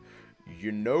his head.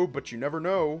 You know, but you never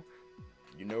know.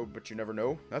 You know, but you never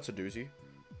know. That's a doozy.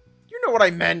 You know what I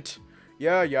meant!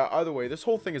 Yeah, either way, this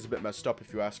whole thing is a bit messed up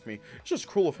if you ask me. It's just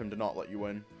cruel of him to not let you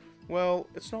in. Well,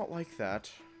 it's not like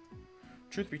that.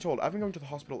 Truth be told, I've been going to the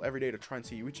hospital every day to try and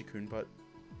see Yuichi-kun, but...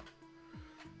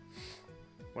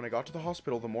 When I got to the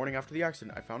hospital the morning after the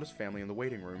accident, I found his family in the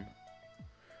waiting room.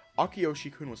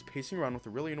 Akiyoshi-kun was pacing around with a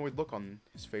really annoyed look on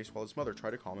his face while his mother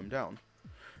tried to calm him down.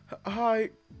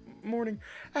 Hi. Morning.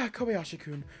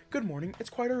 Kobayashi-kun. Good morning. It's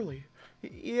quite early.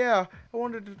 Yeah, I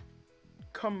wanted to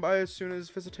come by as soon as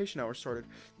visitation hours started.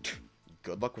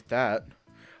 Good luck with that.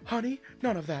 Honey,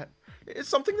 none of that. Is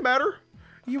something the matter?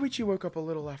 Yuichi woke up a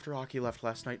little after Aki left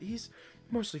last night. He's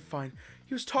mostly fine.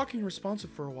 He was talking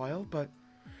responsive for a while, but...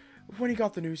 When he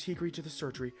got the news, he agreed to the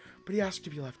surgery, but he asked to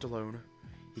be left alone.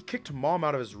 He kicked Mom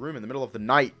out of his room in the middle of the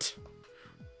night.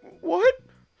 What?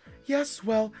 Yes,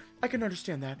 well, I can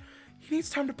understand that. He needs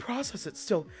time to process it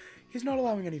still. He's not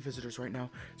allowing any visitors right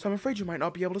now, so I'm afraid you might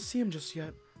not be able to see him just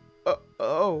yet.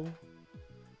 Oh.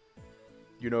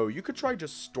 You know, you could try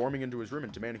just storming into his room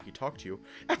and demanding he talk to you.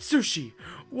 Atsushi!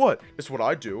 What? It's what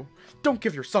I do. Don't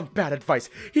give your son bad advice.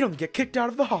 He'd only get kicked out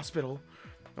of the hospital.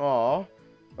 Aw.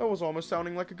 That was almost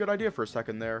sounding like a good idea for a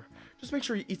second there. Just make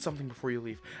sure you eat something before you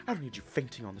leave. I don't need you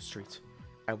fainting on the streets.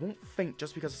 I won't faint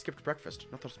just because I skipped breakfast.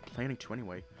 Not that I was planning to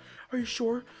anyway. Are you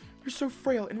sure? You're so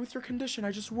frail, and with your condition,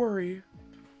 I just worry.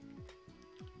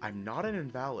 I'm not an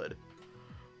invalid.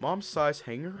 Mom sighs,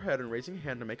 hanging her head and raising a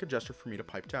hand to make a gesture for me to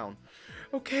pipe down.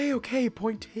 Okay,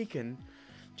 point taken.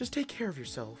 Just take care of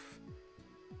yourself.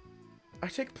 I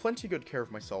take plenty good care of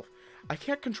myself. I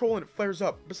can't control when it flares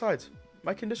up. Besides,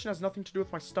 my condition has nothing to do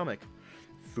with my stomach.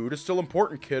 Food is still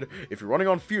important, kid. If you're running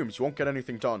on fumes, you won't get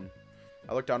anything done.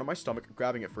 I look down at my stomach,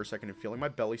 grabbing it for a second and feeling my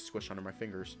belly squish under my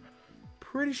fingers.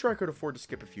 Pretty sure I could afford to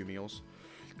skip a few meals.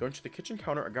 Going to the kitchen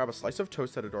counter, I grab a slice of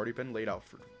toast that had already been laid out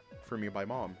for me by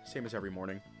Mom. Same as every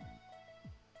morning.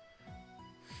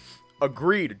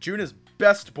 Agreed. June is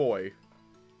best boy.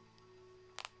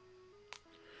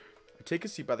 I take a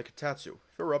seat by the kotatsu.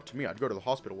 If it were up to me, I'd go to the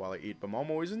hospital while I eat, but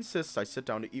Mom always insists I sit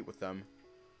down to eat with them.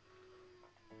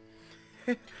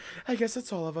 I guess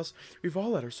it's all of us. We've all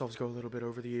let ourselves go a little bit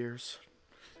over the years.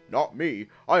 Not me.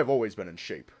 I have always been in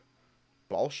shape.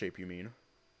 Ball shape, you mean?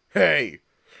 Hey!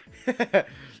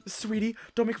 Sweetie,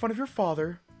 don't make fun of your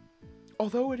father.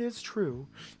 Although it is true.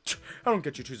 I don't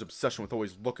get you two's obsession with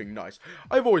always looking nice.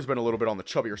 I've always been a little bit on the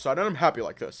chubbier side, and I'm happy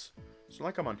like this. It's not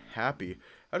like I'm unhappy.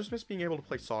 I just miss being able to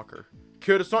play soccer.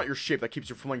 Kid, it's not your shape that keeps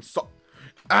you from playing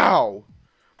Ow!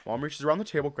 Mom reaches around the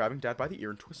table, grabbing Dad by the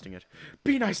ear and twisting it.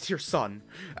 Be nice to your son.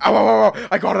 Ow, ow, ow, ow.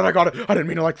 I got it. I didn't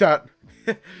mean it like that.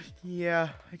 Yeah,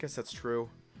 I guess that's true.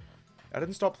 I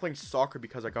didn't stop playing soccer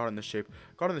because I got in this shape.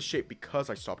 I got in this shape because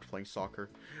I stopped playing soccer.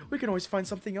 We can always find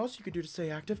something else you could do to stay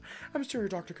active. I'm sure your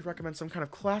doctor could recommend some kind of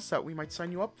class that we might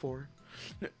sign you up for.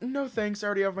 No thanks, I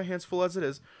already have my hands full as it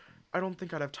is. I don't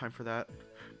think I'd have time for that.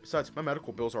 Besides, my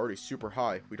medical bills are already super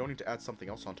high. We don't need to add something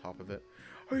else on top of it.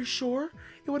 Are you sure?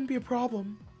 It wouldn't be a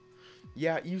problem.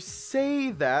 Yeah, you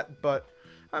say that, but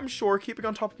I'm sure keeping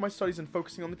on top of my studies and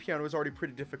focusing on the piano is already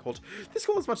pretty difficult. This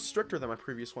school is much stricter than my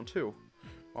previous one, too.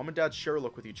 Mom and Dad share a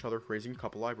look with each other, raising a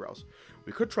couple eyebrows.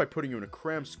 We could try putting you in a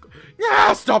cram school.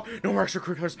 Yeah, stop! No more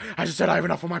extracurriculars. I just said I have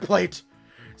enough on my plate.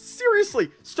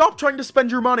 Seriously, stop trying to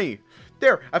spend your money.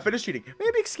 There, I finished eating.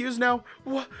 Maybe excuse now.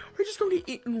 What? Are you just going to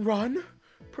eat and run?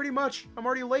 Pretty much. I'm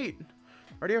already late.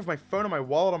 I already have my phone and my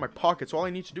wallet on my pocket, so all I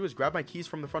need to do is grab my keys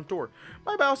from the front door.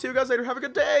 Bye-bye, I'll see you guys later. Have a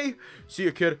good day. See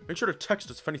you, kid. Make sure to text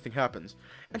us if anything happens.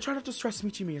 And try not to stress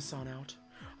Michimiya-san out.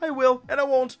 I will, and I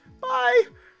won't. Bye.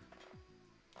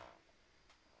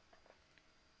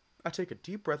 I take a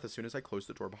deep breath as soon as I close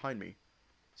the door behind me.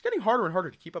 It's getting harder and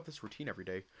harder to keep up this routine every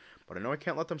day, but I know I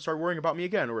can't let them start worrying about me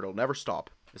again or it'll never stop,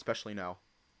 especially now.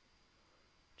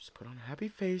 Just put on a happy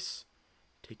face.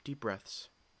 Take deep breaths.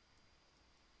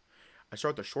 I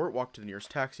start the short walk to the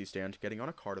nearest taxi stand, getting on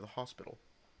a car to the hospital.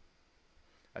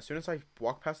 As soon as I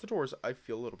walk past the doors, I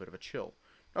feel a little bit of a chill.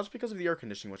 Not just because of the air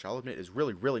conditioning, which I'll admit is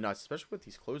really, really nice, especially with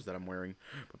these clothes that I'm wearing,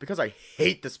 but because I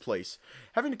hate this place.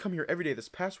 Having to come here every day this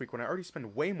past week when I already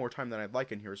spend way more time than I'd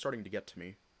like in here is starting to get to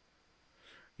me.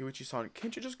 Yuichi-san,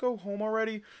 can't you just go home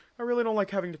already? I really don't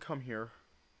like having to come here.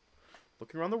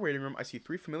 Looking around the waiting room, I see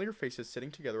 3 familiar faces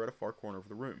sitting together at a far corner of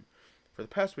the room. For the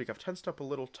past week, I've tensed up a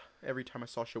little every time I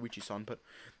saw Shoichi-san, but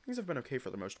things have been okay for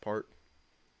the most part.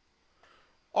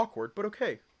 Awkward, but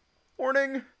okay.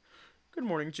 Morning! Good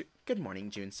morning,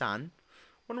 Jun-san.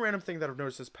 One random thing that I've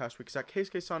noticed this past week is that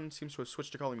Keisuke-san seems to have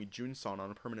switched to calling me Jun-san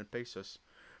on a permanent basis.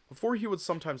 Before, he would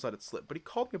sometimes let it slip, but he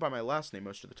called me by my last name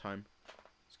most of the time.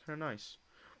 It's kind of nice.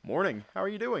 Morning, how are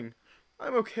you doing?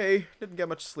 I'm okay, didn't get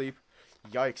much sleep.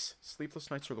 Yikes,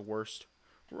 sleepless nights are the worst.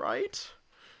 Right?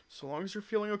 So long as you're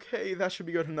feeling okay, that should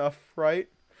be good enough, right?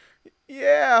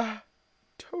 Yeah,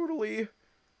 totally.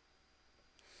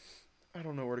 I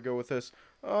don't know where to go with this.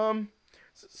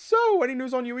 So, any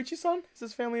news on Yuichi-san? Is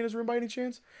his family in his room by any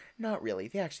chance? Not really.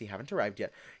 They actually haven't arrived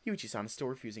yet. Yuichi-san is still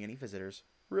refusing any visitors.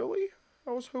 Really?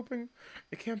 I was hoping...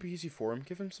 It can't be easy for him.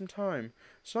 Give him some time.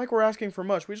 It's not like we're asking for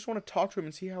much. We just want to talk to him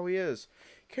and see how he is.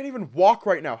 He can't even walk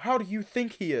right now. How do you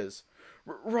think he is?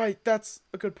 Right, that's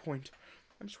a good point.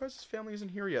 I'm surprised his family isn't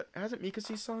here yet. Hasn't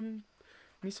Misaki-san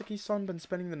been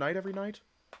spending the night every night?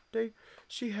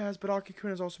 She has, but Aki-kun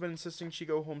has also been insisting she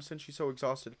go home since she's so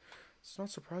exhausted. It's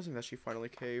not surprising that she finally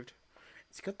caved.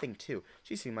 It's a good thing, too.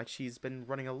 She seemed like she's been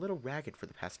running a little ragged for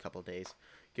the past couple days.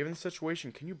 Given the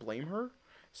situation, can you blame her?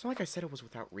 It's not like I said it was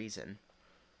without reason.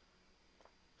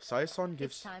 Saya-san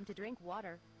gives... It's time to drink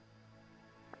water.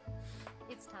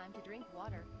 It's time to drink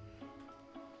water.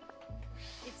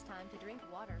 It's time to drink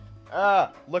water.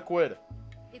 Ah! Liquid!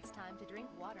 It's time to drink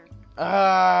water.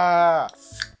 Ah!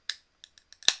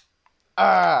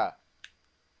 Ah!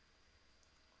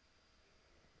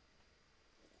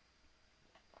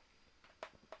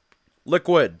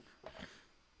 Liquid.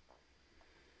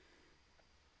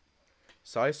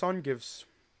 Sai-san gives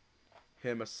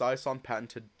him a Sai-san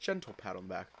patented gentle pat on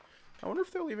the back. I wonder if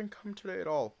they'll even come today at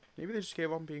all. Maybe they just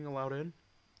gave up on being allowed in?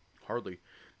 Hardly.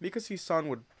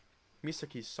 Misaki-san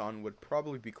would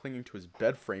probably be clinging to his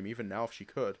bed frame even now if she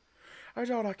could. I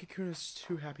doubt Aki-kun is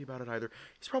too happy about it either.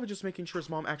 He's probably just making sure his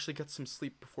mom actually gets some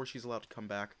sleep before she's allowed to come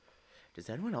back. Does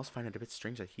anyone else find it a bit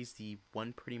strange that he's the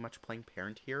one pretty much playing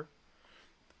parent here?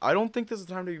 I don't think this is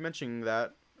the time to be mentioning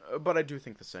that, but I do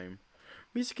think the same.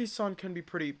 Misaki-san can be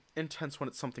pretty intense when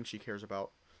it's something she cares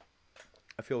about.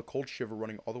 I feel a cold shiver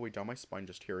running all the way down my spine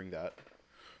just hearing that.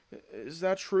 Is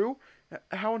that true?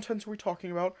 How intense are we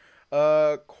talking about?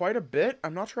 Quite a bit?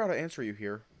 I'm not sure how to answer you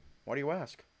here. Why do you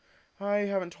ask? I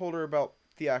haven't told her about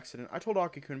the accident. I told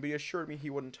Aki-kun, but he assured me he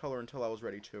wouldn't tell her until I was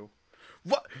ready to.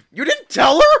 What? You didn't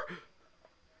tell her?!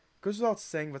 Goes without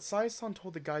saying, but Saya-san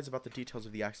told the guys about the details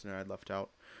of the accident I'd left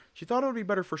out. She thought it would be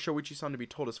better for Shoichi-san to be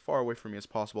told as far away from me as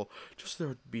possible, just so there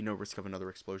would be no risk of another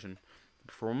explosion.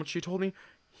 But from what she told me,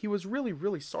 he was really,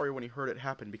 really sorry when he heard it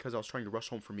happen because I was trying to rush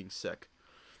home from being sick.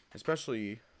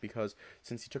 Especially because,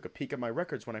 since he took a peek at my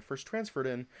records when I first transferred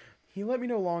in, he let me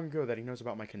know long ago that he knows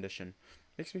about my condition.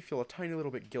 Makes me feel a tiny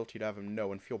little bit guilty to have him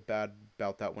know and feel bad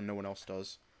about that when no one else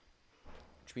does.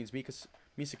 Which means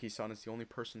Misaki-san is the only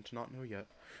person to not know yet.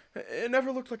 It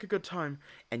never looked like a good time.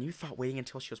 And you thought waiting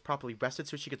until she was properly rested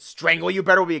so she could strangle you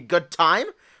better would be a good time?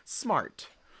 Smart.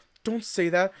 Don't say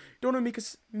that. You don't know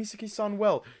Misaki-san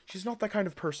well. She's not that kind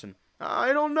of person.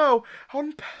 I don't know. I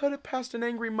wouldn't put it past an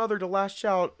angry mother to lash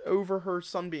out over her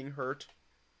son being hurt.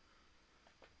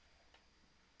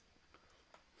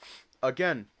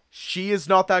 Again, she is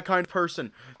not that kind of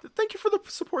person. Thank you for the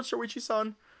support,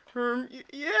 Shoichi-san.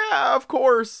 Yeah, of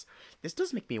course. This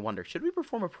does make me wonder, should we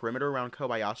perform a perimeter around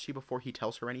Kobayashi before he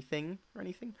tells her anything?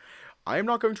 I am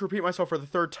not going to repeat myself for the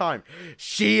 3rd time.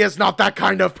 She is not that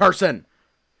kind of person!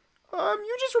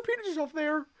 You just repeated yourself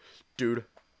there. Dude.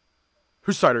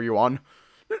 Whose side are you on?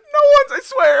 No one's, I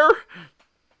swear!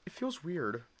 It feels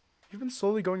weird. You've been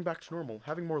slowly going back to normal,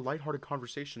 having more lighthearted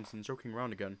conversations and joking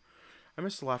around again. I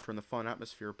miss the laughter and the fun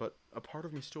atmosphere, but a part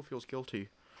of me still feels guilty.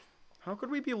 How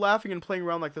could we be laughing and playing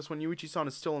around like this when Yuichi-san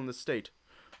is still in this state?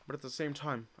 But at the same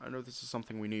time, I know this is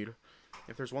something we need.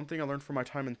 If there's one thing I learned from my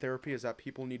time in therapy is that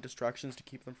people need distractions to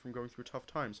keep them from going through tough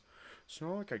times. It's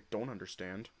not like I don't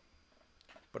understand.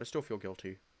 But I still feel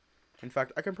guilty. In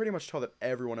fact, I can pretty much tell that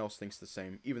everyone else thinks the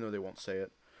same, even though they won't say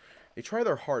it. They try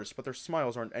their hardest, but their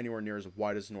smiles aren't anywhere near as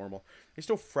wide as normal. They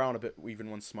still frown a bit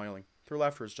even when smiling. Their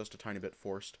laughter is just a tiny bit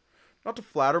forced. Not to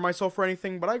flatter myself or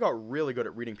anything, but I got really good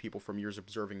at reading people from years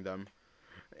observing them.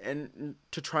 and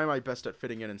to try my best at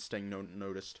fitting in and staying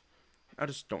noticed. I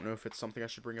just don't know if it's something I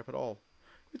should bring up at all.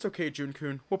 It's okay,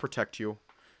 Jun-kun. We'll protect you.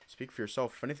 Speak for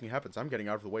yourself. If anything happens, I'm getting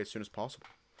out of the way as soon as possible.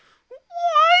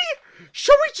 Why?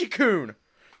 Shoichi-kun!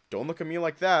 Don't look at me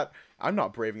like that. I'm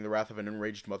not braving the wrath of an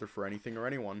enraged mother for anything or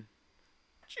anyone.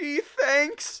 Gee,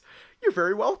 thanks. You're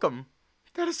very welcome.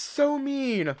 That is so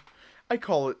mean. I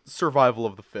call it survival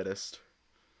of the fittest.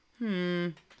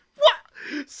 What?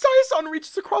 Saya-san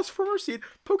reaches across from her seat,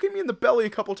 poking me in the belly a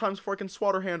couple times before I can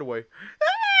swat her hand away.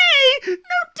 Hey!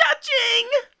 No touching!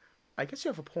 I guess you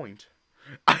have a point.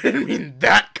 I didn't mean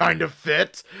that kind of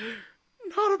fit.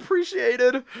 Not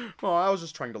appreciated. Oh, I was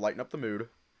just trying to lighten up the mood.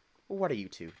 What are you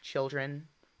two, children?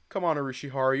 Come on,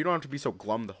 Arishihara, you don't have to be so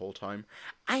glum the whole time.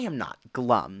 I am not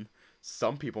glum.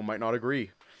 Some people might not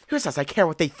agree. Who says I care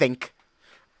what they think?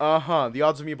 Uh-huh, the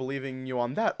odds of me believing you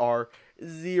on that are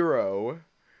 0.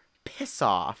 Piss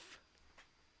off.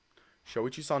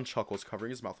 Shoichi-san chuckles, covering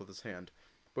his mouth with his hand.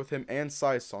 Both him and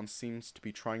Saya-san seems to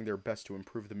be trying their best to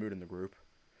improve the mood in the group.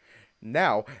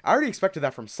 Now, I already expected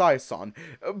that from Saya-san,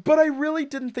 but I really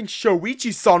didn't think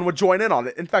Shoichi-san would join in on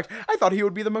it. In fact, I thought he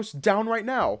would be the most down right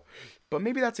now. But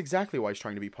maybe that's exactly why he's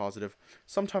trying to be positive.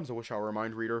 Sometimes I wish I were a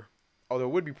mind reader. Although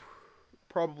it would be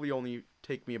probably only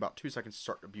take me about 2 seconds to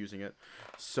start abusing it.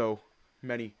 So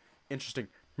many interesting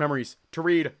memories to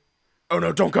read. Oh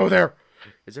no, don't go there!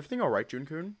 Is everything alright,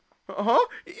 Jun-kun? Uh-huh?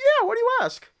 Yeah, why do you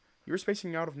ask? You were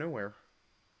spacing out of nowhere.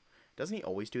 Doesn't he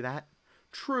always do that?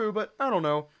 True, but I don't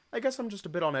know. I guess I'm just a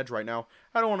bit on edge right now.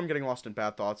 I don't want him getting lost in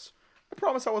bad thoughts. I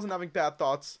promise I wasn't having bad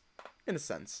thoughts. In a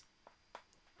sense.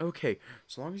 Okay,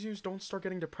 so long as you don't start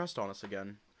getting depressed on us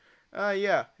again.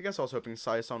 Yeah, I guess I was hoping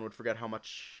Saya-san would forget how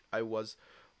much I was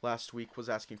last week was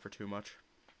asking for too much.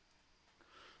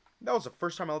 That was the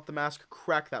first time I let the mask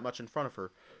crack that much in front of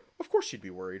her. Of course she'd be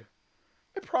worried.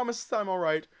 I promise I'm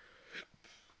alright.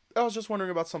 I was just wondering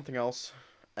about something else.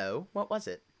 Oh, what was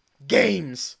it?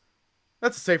 Games!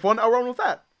 That's a safe one. I'll run with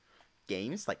that.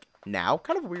 Games? Like, now?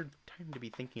 Kind of a weird time to be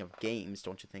thinking of games,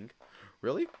 don't you think?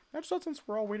 Really? I just thought since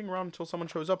we're all waiting around until someone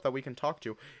shows up that we can talk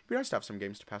to, it'd be nice to have some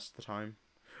games to pass the time.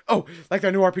 Oh, like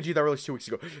that new RPG that released 2 weeks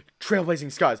ago.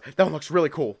 Trailblazing Skies. That one looks really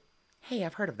cool. Hey,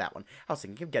 I've heard of that one. I was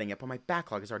thinking of getting it, but my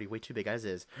backlog is already way too big as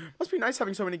is. Must be nice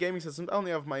having so many gaming systems. I only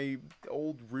have my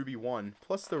old Ruby 1,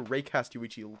 plus the Raycast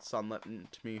Yuichi-san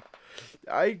lent to me.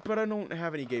 But I don't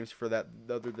have any games for that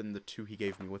other than the 2 he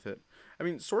gave me with it. I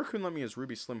mean, Sora-kun lent me his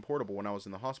Ruby Slim Portable when I was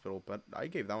in the hospital, but I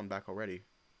gave that one back already.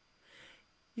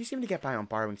 You seem to get by on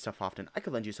borrowing stuff often. I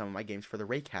could lend you some of my games for the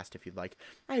Raycast if you'd like.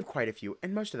 I have quite a few,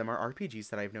 and most of them are RPGs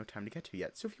that I have no time to get to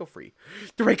yet, so feel free.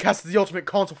 The Raycast is the ultimate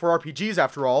console for RPGs,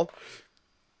 after all.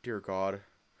 Dear God.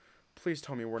 Please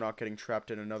tell me we're not getting trapped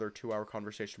in another 2-hour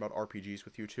conversation about RPGs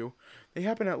with you two. They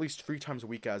happen at least 3 times a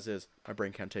week as is. My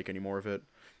brain can't take any more of it.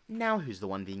 Now who's the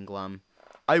one being glum?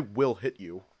 I will hit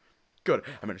you. Good.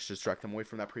 I managed to distract them away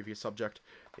from that previous subject.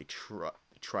 They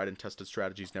tried and tested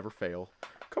strategies never fail.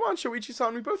 Come on,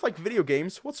 Shoichi-san. We both like video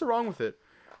games. What's so wrong with it?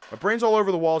 My brain's all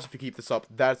over the walls if you keep this up.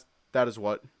 That is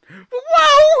what.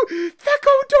 Whoa! That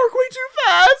going dark way too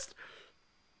fast!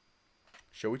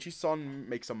 Shoichi-san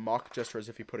makes a mock gesture as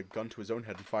if he put a gun to his own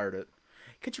head and fired it.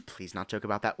 Could you please not joke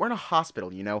about that? We're in a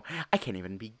hospital, you know. I can't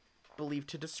even be believed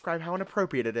to describe how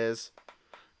inappropriate it is.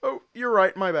 Oh, you're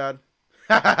right. My bad.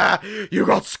 You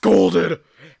got scolded!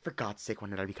 For God's sake,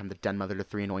 when did I become the den mother to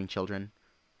 3 annoying children?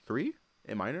 3?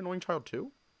 Am I an annoying child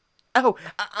too? Oh,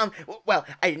 well,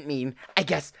 I didn't mean, I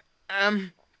guess,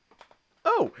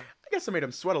 Oh, I guess I made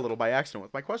him sweat a little by accident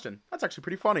with my question. That's actually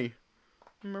pretty funny.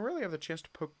 I rarely have the chance to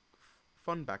poke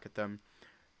fun back at them,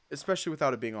 especially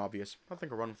without it being obvious. I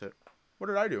think I'll run with it. What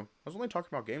did I do? I was only talking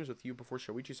about games with you before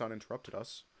Shoichi-san interrupted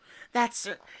us. That's,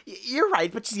 you're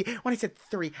right, but you see, when I said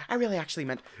 3, I really actually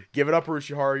meant... Give it up,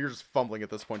 Arishihara, you're just fumbling at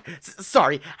this point.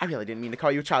 Sorry, I really didn't mean to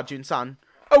call you Child Jun-san.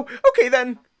 Oh, okay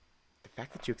then. The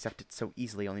fact that you accept it so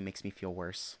easily only makes me feel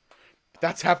worse.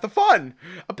 That's half the fun.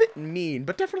 A bit mean,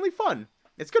 but definitely fun.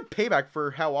 It's good payback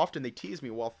for how often they tease me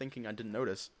while thinking I didn't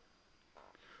notice.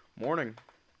 Morning.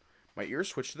 My ears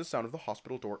switch to the sound of the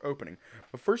hospital door opening.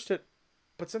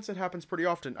 But since it happens pretty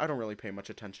often, I don't really pay much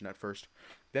attention at first.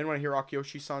 Then when I hear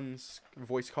Akiyoshi-san's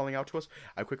voice calling out to us,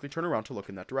 I quickly turn around to look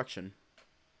in that direction.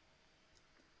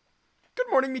 Good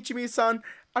morning, Michimi-san.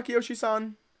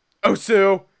 Akiyoshi-san. Oh,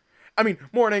 Sue.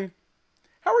 Morning.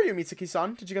 How are you,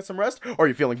 Mitsuki-san? Did you get some rest? Are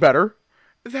you feeling better?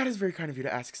 That is very kind of you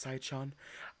to ask, Sai-chan.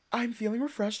 I'm feeling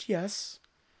refreshed, yes.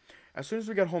 As soon as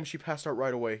we got home, she passed out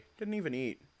right away. Didn't even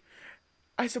eat.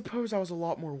 I suppose I was a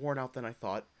lot more worn out than I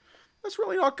thought. That's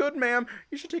really not good, ma'am.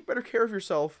 You should take better care of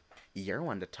yourself. You're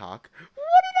one to talk.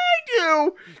 What did I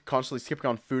do? Constantly skipping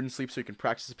on food and sleep so you can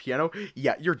practice the piano?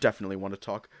 Yeah, you're definitely one to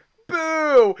talk.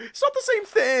 Boo! It's not the same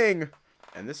thing!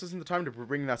 And this isn't the time to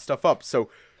bring that stuff up, so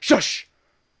shush!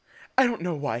 I don't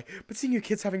know why, but seeing you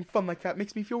kids having fun like that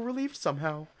makes me feel relieved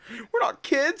somehow. We're not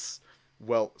kids!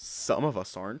 Well, some of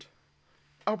us aren't.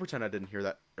 I'll pretend I didn't hear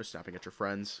that, or snapping at your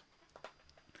friends.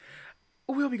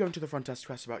 We'll be going to the front desk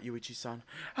to ask about Yuichi-san.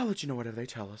 I'll let you know whatever they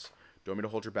tell us. Do you want me to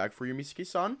hold your bag for you,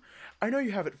 Misaki-san? I know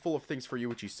you have it full of things for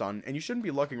Yuichi-san, and you shouldn't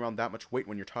be lugging around that much weight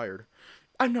when you're tired.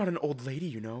 I'm not an old lady,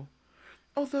 you know.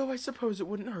 Although I suppose it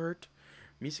wouldn't hurt.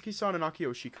 Misaki-san and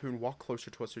Akiyoshi-kun walk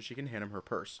closer to us so she can hand him her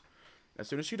purse. As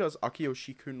soon as she does,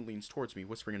 Akiyoshi-kun leans towards me,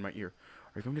 whispering in my ear,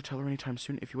 Are you going to tell her anytime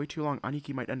soon? If you wait too long,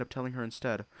 Aniki might end up telling her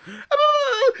instead.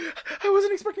 I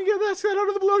wasn't expecting to get that out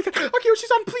of the blue.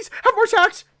 Akiyoshi-san, please, have more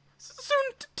tact!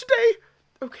 Soon, today.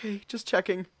 Okay, just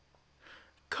checking.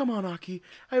 Come on, Aki.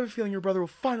 I have a feeling your brother will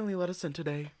finally let us in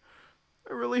today.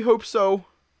 I really hope so.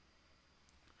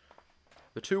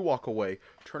 The two walk away,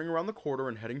 turning around the corridor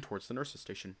and heading towards the nurse's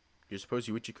station. Do you suppose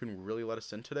Yuichi-kun will really let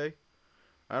us in today?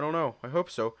 I don't know. I hope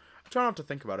so. I try not to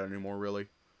think about it anymore, really.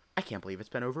 I can't believe it's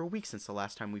been over a week since the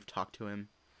last time we've talked to him.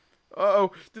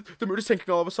 Uh-oh. The mood is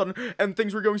tanking all of a sudden, and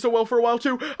things were going so well for a while,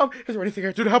 too. Is there anything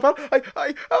I can do to help out?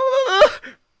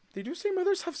 They do say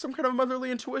mothers have some kind of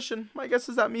motherly intuition. My guess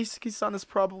is that Misaki-san is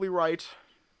probably right.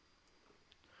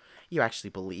 You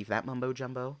actually believe that,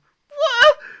 mumbo-jumbo?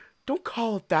 What? Don't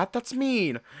call it that. That's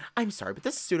mean. I'm sorry, but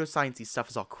this pseudoscience-y stuff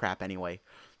is all crap anyway.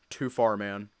 Too far,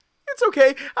 man. It's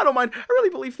okay. I don't mind. I really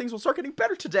believe things will start getting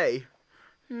better today.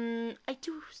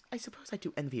 I suppose I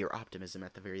do envy your optimism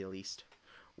at the very least.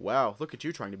 Wow, look at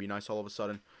you trying to be nice all of a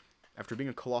sudden. After being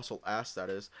a colossal ass, that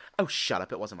is. Oh, shut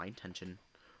up. It wasn't my intention.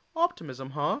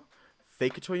 Optimism, huh?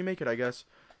 Fake it till you make it, I guess.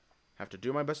 Have to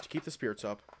do my best to keep the spirits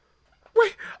up.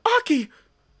 Wait, Aki!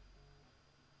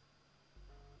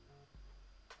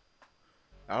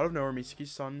 Out of nowhere,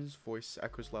 Misaki-san's voice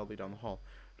echoes loudly down the hall.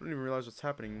 I don't even realize what's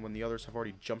happening when the others have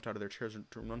already jumped out of their chairs and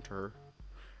run to her.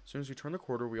 As soon as we turn the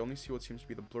corridor, we only see what seems to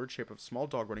be the blurred shape of a small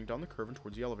dog running down the curve and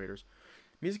towards the elevators.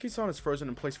 Misaki-san is frozen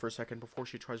in place for a second before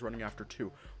she tries running after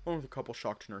too, along with a couple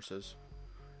shocked nurses.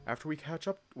 When we catch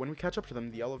up to them,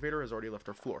 the elevator has already left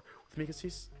our floor,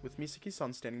 with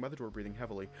Misaki-san standing by the door breathing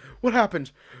heavily. What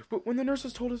happened? But when the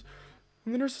nurses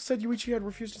said Yuichi had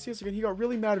refused to see us again, he got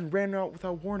really mad and ran out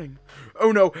without warning.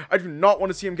 Oh no, I do not want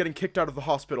to see him getting kicked out of the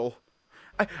hospital.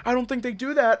 I don't think they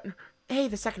do that. Hey,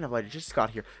 the second elevator just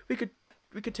got here. We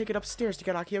could take it upstairs to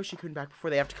get Akiyoshi-kun back before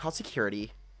they have to call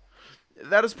security.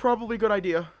 That is probably a good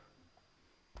idea.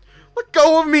 Let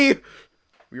go of me!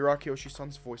 We hear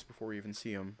Akiyoshi-san's voice before we even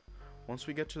see him. Once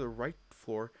we get to the right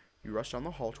floor, we rush down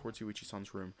the hall towards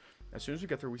Yuichi-san's room. As soon as we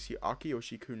get there, we see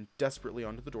Akiyoshi-kun desperately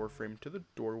onto the door frame to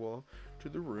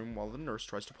the room while the nurse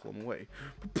tries to pull him away.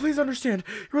 But please understand,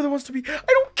 you're the ones to be. I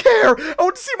don't care! I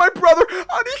want to see my brother!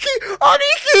 Aniki!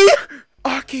 Aniki!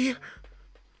 Aki!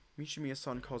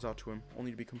 Michimiya-san calls out to him,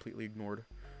 only to be completely ignored.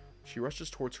 She rushes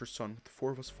towards her son, with the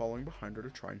four of us following behind her to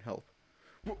try and help.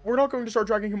 We're not going to start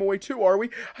dragging him away too, are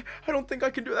we? I don't think I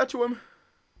can do that to him.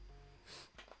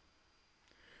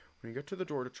 When we get to the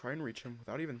door to try and reach him,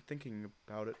 without even thinking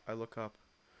about it, I look up.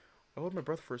 I hold my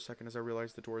breath for a second as I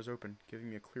realize the door is open, giving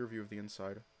me a clear view of the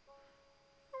inside.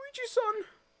 Luigi-san!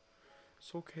 This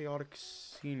whole chaotic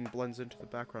scene blends into the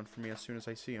background for me as soon as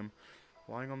I see him,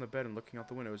 lying on the bed and looking out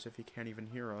the window as if he can't even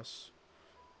hear us.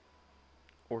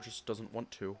 Or just doesn't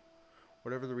want to.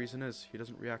 Whatever the reason is, he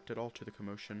doesn't react at all to the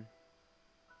commotion.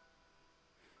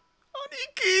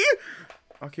 Aniki!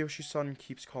 Akiyoshi-san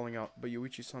keeps calling out, but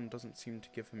Yuichi-san doesn't seem to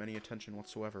give him any attention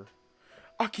whatsoever.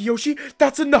 Akiyoshi,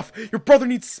 that's enough! Your brother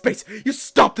needs space! You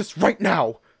stop this right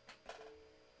now!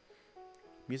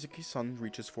 Mizuki-san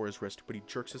reaches for his wrist, but he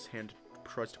jerks his hand and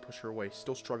tries to push her away,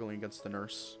 still struggling against the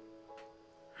nurse.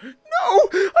 No!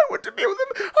 I want to be with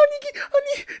him!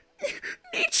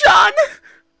 Ni-chan!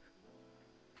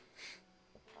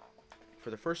 For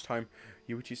the first time,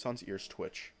 Yuichi-san's ears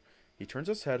twitch. He turns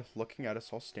his head, looking at us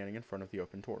all standing in front of the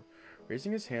open door.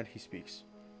 Raising his hand, he speaks.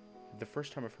 The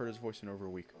first time I've heard his voice in over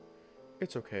a week.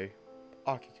 It's okay.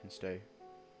 Aki can stay.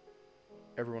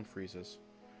 Everyone freezes.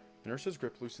 The nurse's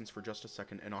grip loosens for just a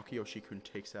second, and Akiyoshi-kun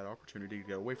takes that opportunity to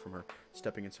get away from her,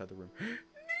 stepping inside the room.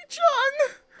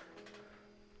 Ni-chan!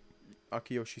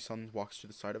 Akiyoshi-san walks to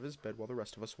the side of his bed while the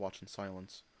rest of us watch in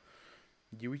silence.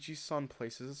 Yuichi-san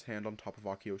places his hand on top of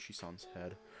Akiyoshi-san's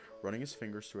head, running his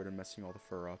fingers through it and messing all the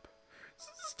fur up.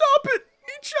 Stop it,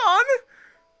 Ni-chan!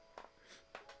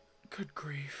 Good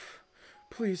grief.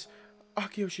 Please,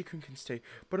 Akiyoshi-kun can stay,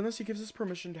 but unless he gives us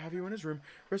permission to have you in his room,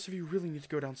 the rest of you really need to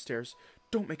go downstairs.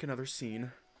 Don't make another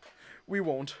scene. We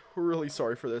won't. We're really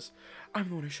sorry for this. I'm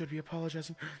the one who should be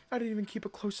apologizing. I didn't even keep a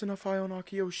close enough eye on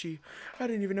Akiyoshi. I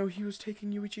didn't even know he was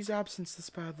taking Yuichi's absence this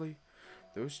badly.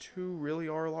 Those two really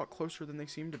are a lot closer than they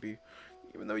seem to be.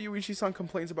 Even though Yuichi-san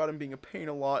complains about him being a pain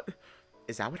a lot.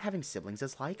 Is that what having siblings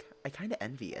is like? I kinda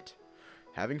envy it.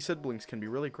 Having siblings can be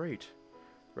really great.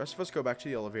 The rest of us go back to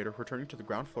the elevator, returning to the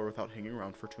ground floor without hanging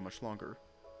around for too much longer.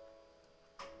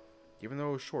 Even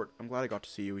though it was short, I'm glad I got to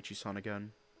see Yuichi-san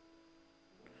again.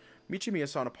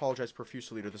 Michimiya-san apologized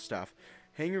profusely to the staff,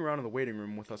 hanging around in the waiting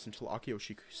room with us until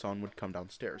Akiyoshi-san would come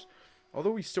downstairs.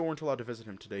 Although we still weren't allowed to visit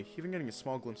him today, even getting a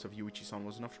small glimpse of Yuichi-san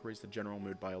was enough to raise the general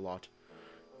mood by a lot.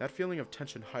 That feeling of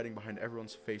tension hiding behind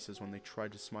everyone's faces when they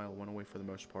tried to smile went away for the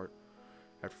most part.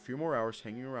 After a few more hours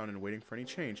hanging around and waiting for any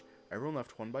change, everyone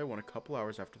left one by one a couple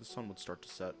hours after the sun would start to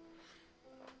set.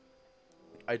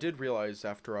 I did realize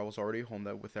after I was already home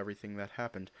that with everything that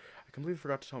happened, I completely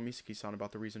forgot to tell Misaki-san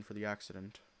about the reason for the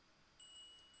accident.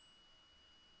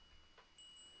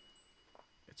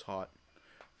 It's hot.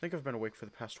 I think I've been awake for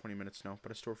the past 20 minutes now,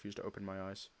 but I still refuse to open my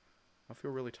eyes. I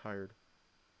feel really tired.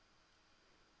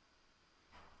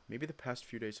 Maybe the past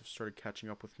few days have started catching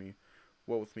up with me.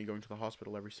 What with me going to the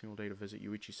hospital every single day to visit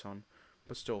Yuichi-san.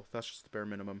 But still, that's just the bare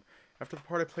minimum. After the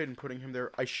part I played in putting him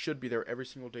there, I should be there every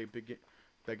single day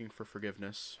begging for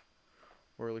forgiveness.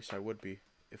 Or at least I would be,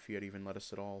 if he had even let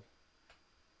us at all.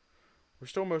 We're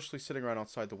still mostly sitting around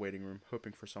outside the waiting room,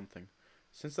 hoping for something.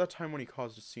 Since that time when he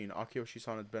caused a scene,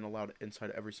 Akiyoshi-san had been allowed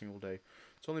inside every single day.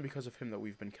 It's only because of him that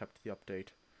we've been kept the update.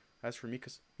 As for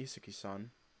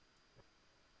Misaki-san,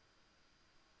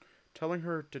 telling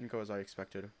her didn't go as I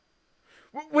expected.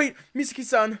 Wait,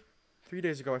 Misaki-san! 3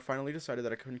 days ago, I finally decided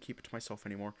that I couldn't keep it to myself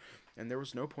anymore, and there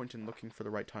was no point in looking for the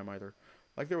right time either.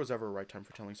 Like there was ever a right time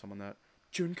for telling someone that.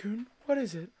 Jun-kun, what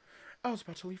is it? I was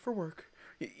about to leave for work.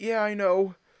 Yeah, I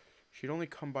know. She'd only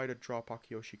come by to drop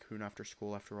Akiyoshi-kun after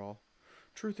school, after all.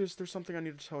 Truth is, there's something I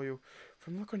need to tell you.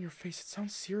 From the look on your face, it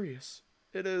sounds serious.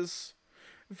 It is.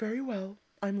 Very well,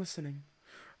 I'm listening.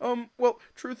 Well,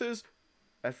 truth is...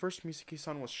 At first,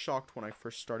 Misaki-san was shocked when I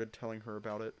first started telling her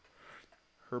about it.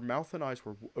 Her mouth and eyes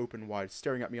were open wide,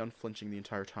 staring at me unflinching the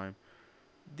entire time.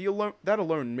 That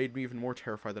alone made me even more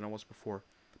terrified than I was before.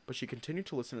 But she continued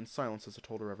to listen in silence as I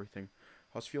told her everything.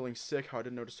 I was feeling sick, how I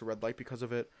didn't notice the red light because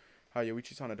of it, how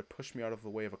Yuichi-san had to push me out of the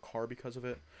way of a car because of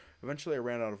it. Eventually I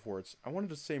ran out of words. I wanted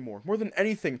to say more. More than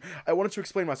anything, I wanted to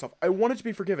explain myself. I wanted to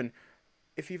be forgiven,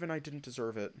 if even I didn't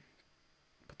deserve it.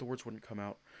 But the words wouldn't come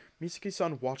out.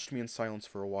 Misaki-san watched me in silence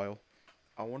for a while.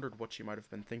 I wondered what she might have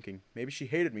been thinking. Maybe she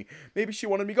hated me. Maybe she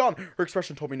wanted me gone. Her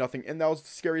expression told me nothing, and that was the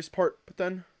scariest part. But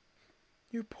then...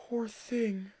 You poor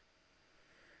thing.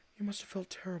 You must have felt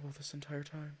terrible this entire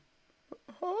time.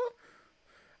 Huh?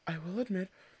 I will admit,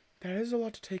 that is a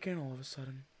lot to take in all of a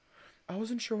sudden. I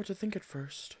wasn't sure what to think at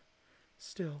first.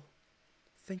 Still,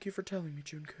 thank you for telling me,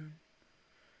 Jun-kun.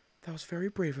 That was very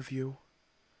brave of you.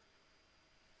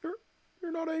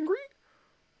 You're not angry?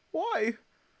 Why?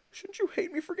 Shouldn't you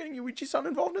hate me for getting Yuichi-san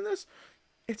involved in this?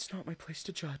 It's not my place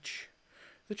to judge.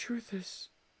 The truth is,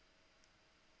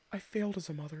 I failed as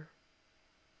a mother.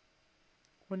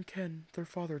 When Ken, their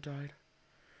father, died,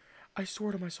 I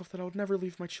swore to myself that I would never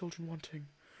leave my children wanting.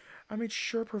 I made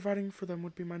sure providing for them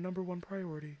would be my #1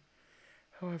 priority.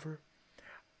 However,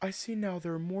 I see now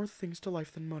there are more things to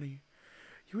life than money.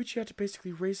 Yuichi had to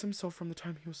basically raise himself from the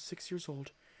time he was 6 years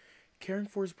old, caring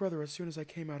for his brother as soon as I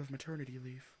came out of maternity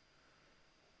leave.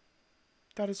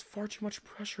 That is far too much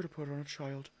pressure to put on a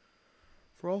child.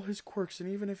 For all his quirks, and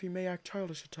even if he may act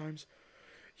childish at times,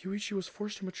 Yuichi was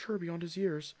forced to mature beyond his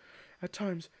years. At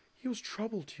times, he was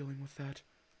troubled dealing with that.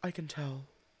 I can tell.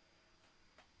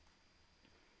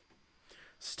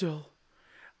 Still,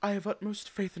 I have utmost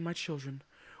faith in my children.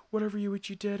 Whatever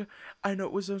Yuichi did, I know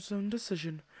it was his own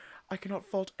decision. I cannot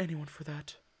fault anyone for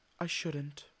that. I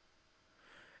shouldn't.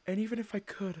 And even if I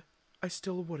could, I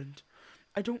still wouldn't.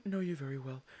 I don't know you very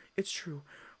well. It's true.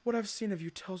 What I've seen of you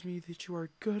tells me that you are a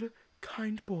good,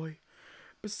 kind boy.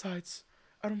 Besides,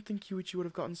 I don't think Yuichi would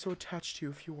have gotten so attached to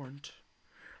you if you weren't.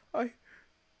 I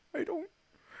don't...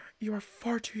 You are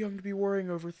far too young to be worrying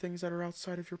over things that are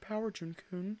outside of your power,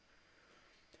 Jun-kun.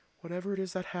 Whatever it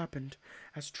is that happened,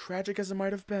 as tragic as it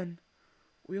might have been,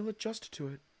 we'll adjust to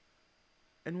it,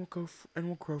 and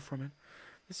we'll grow from it.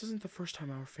 This isn't the first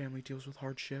time our family deals with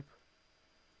hardship.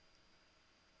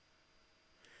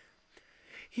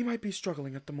 He might be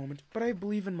struggling at the moment, but I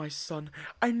believe in my son.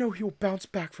 I know he will bounce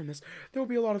back from this. There will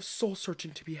be a lot of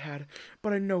soul-searching to be had,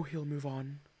 but I know he'll move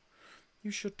on.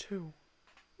 You should too.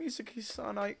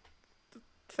 Misaki-san,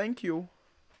 thank you.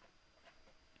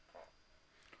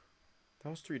 That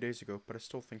was 3 days ago, but I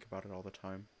still think about it all the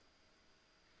time.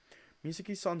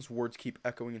 Mizuki-san's words keep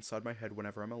echoing inside my head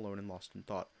whenever I'm alone and lost in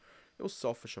thought. It was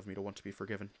selfish of me to want to be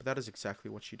forgiven, but that is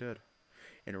exactly what she did.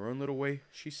 In her own little way,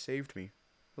 she saved me.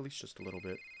 At least just a little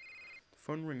bit. The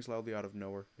phone rings loudly out of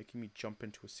nowhere, making me jump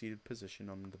into a seated position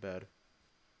on the bed.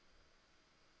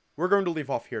 We're going to leave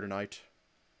off here tonight.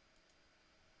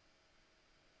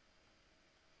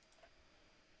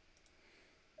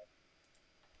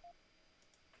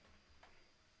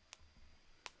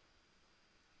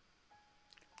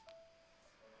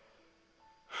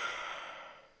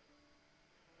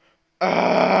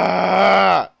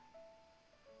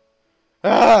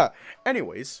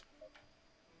 Anyways,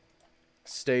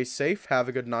 stay safe, have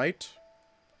a good night,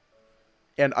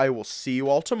 and I will see you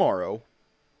all tomorrow.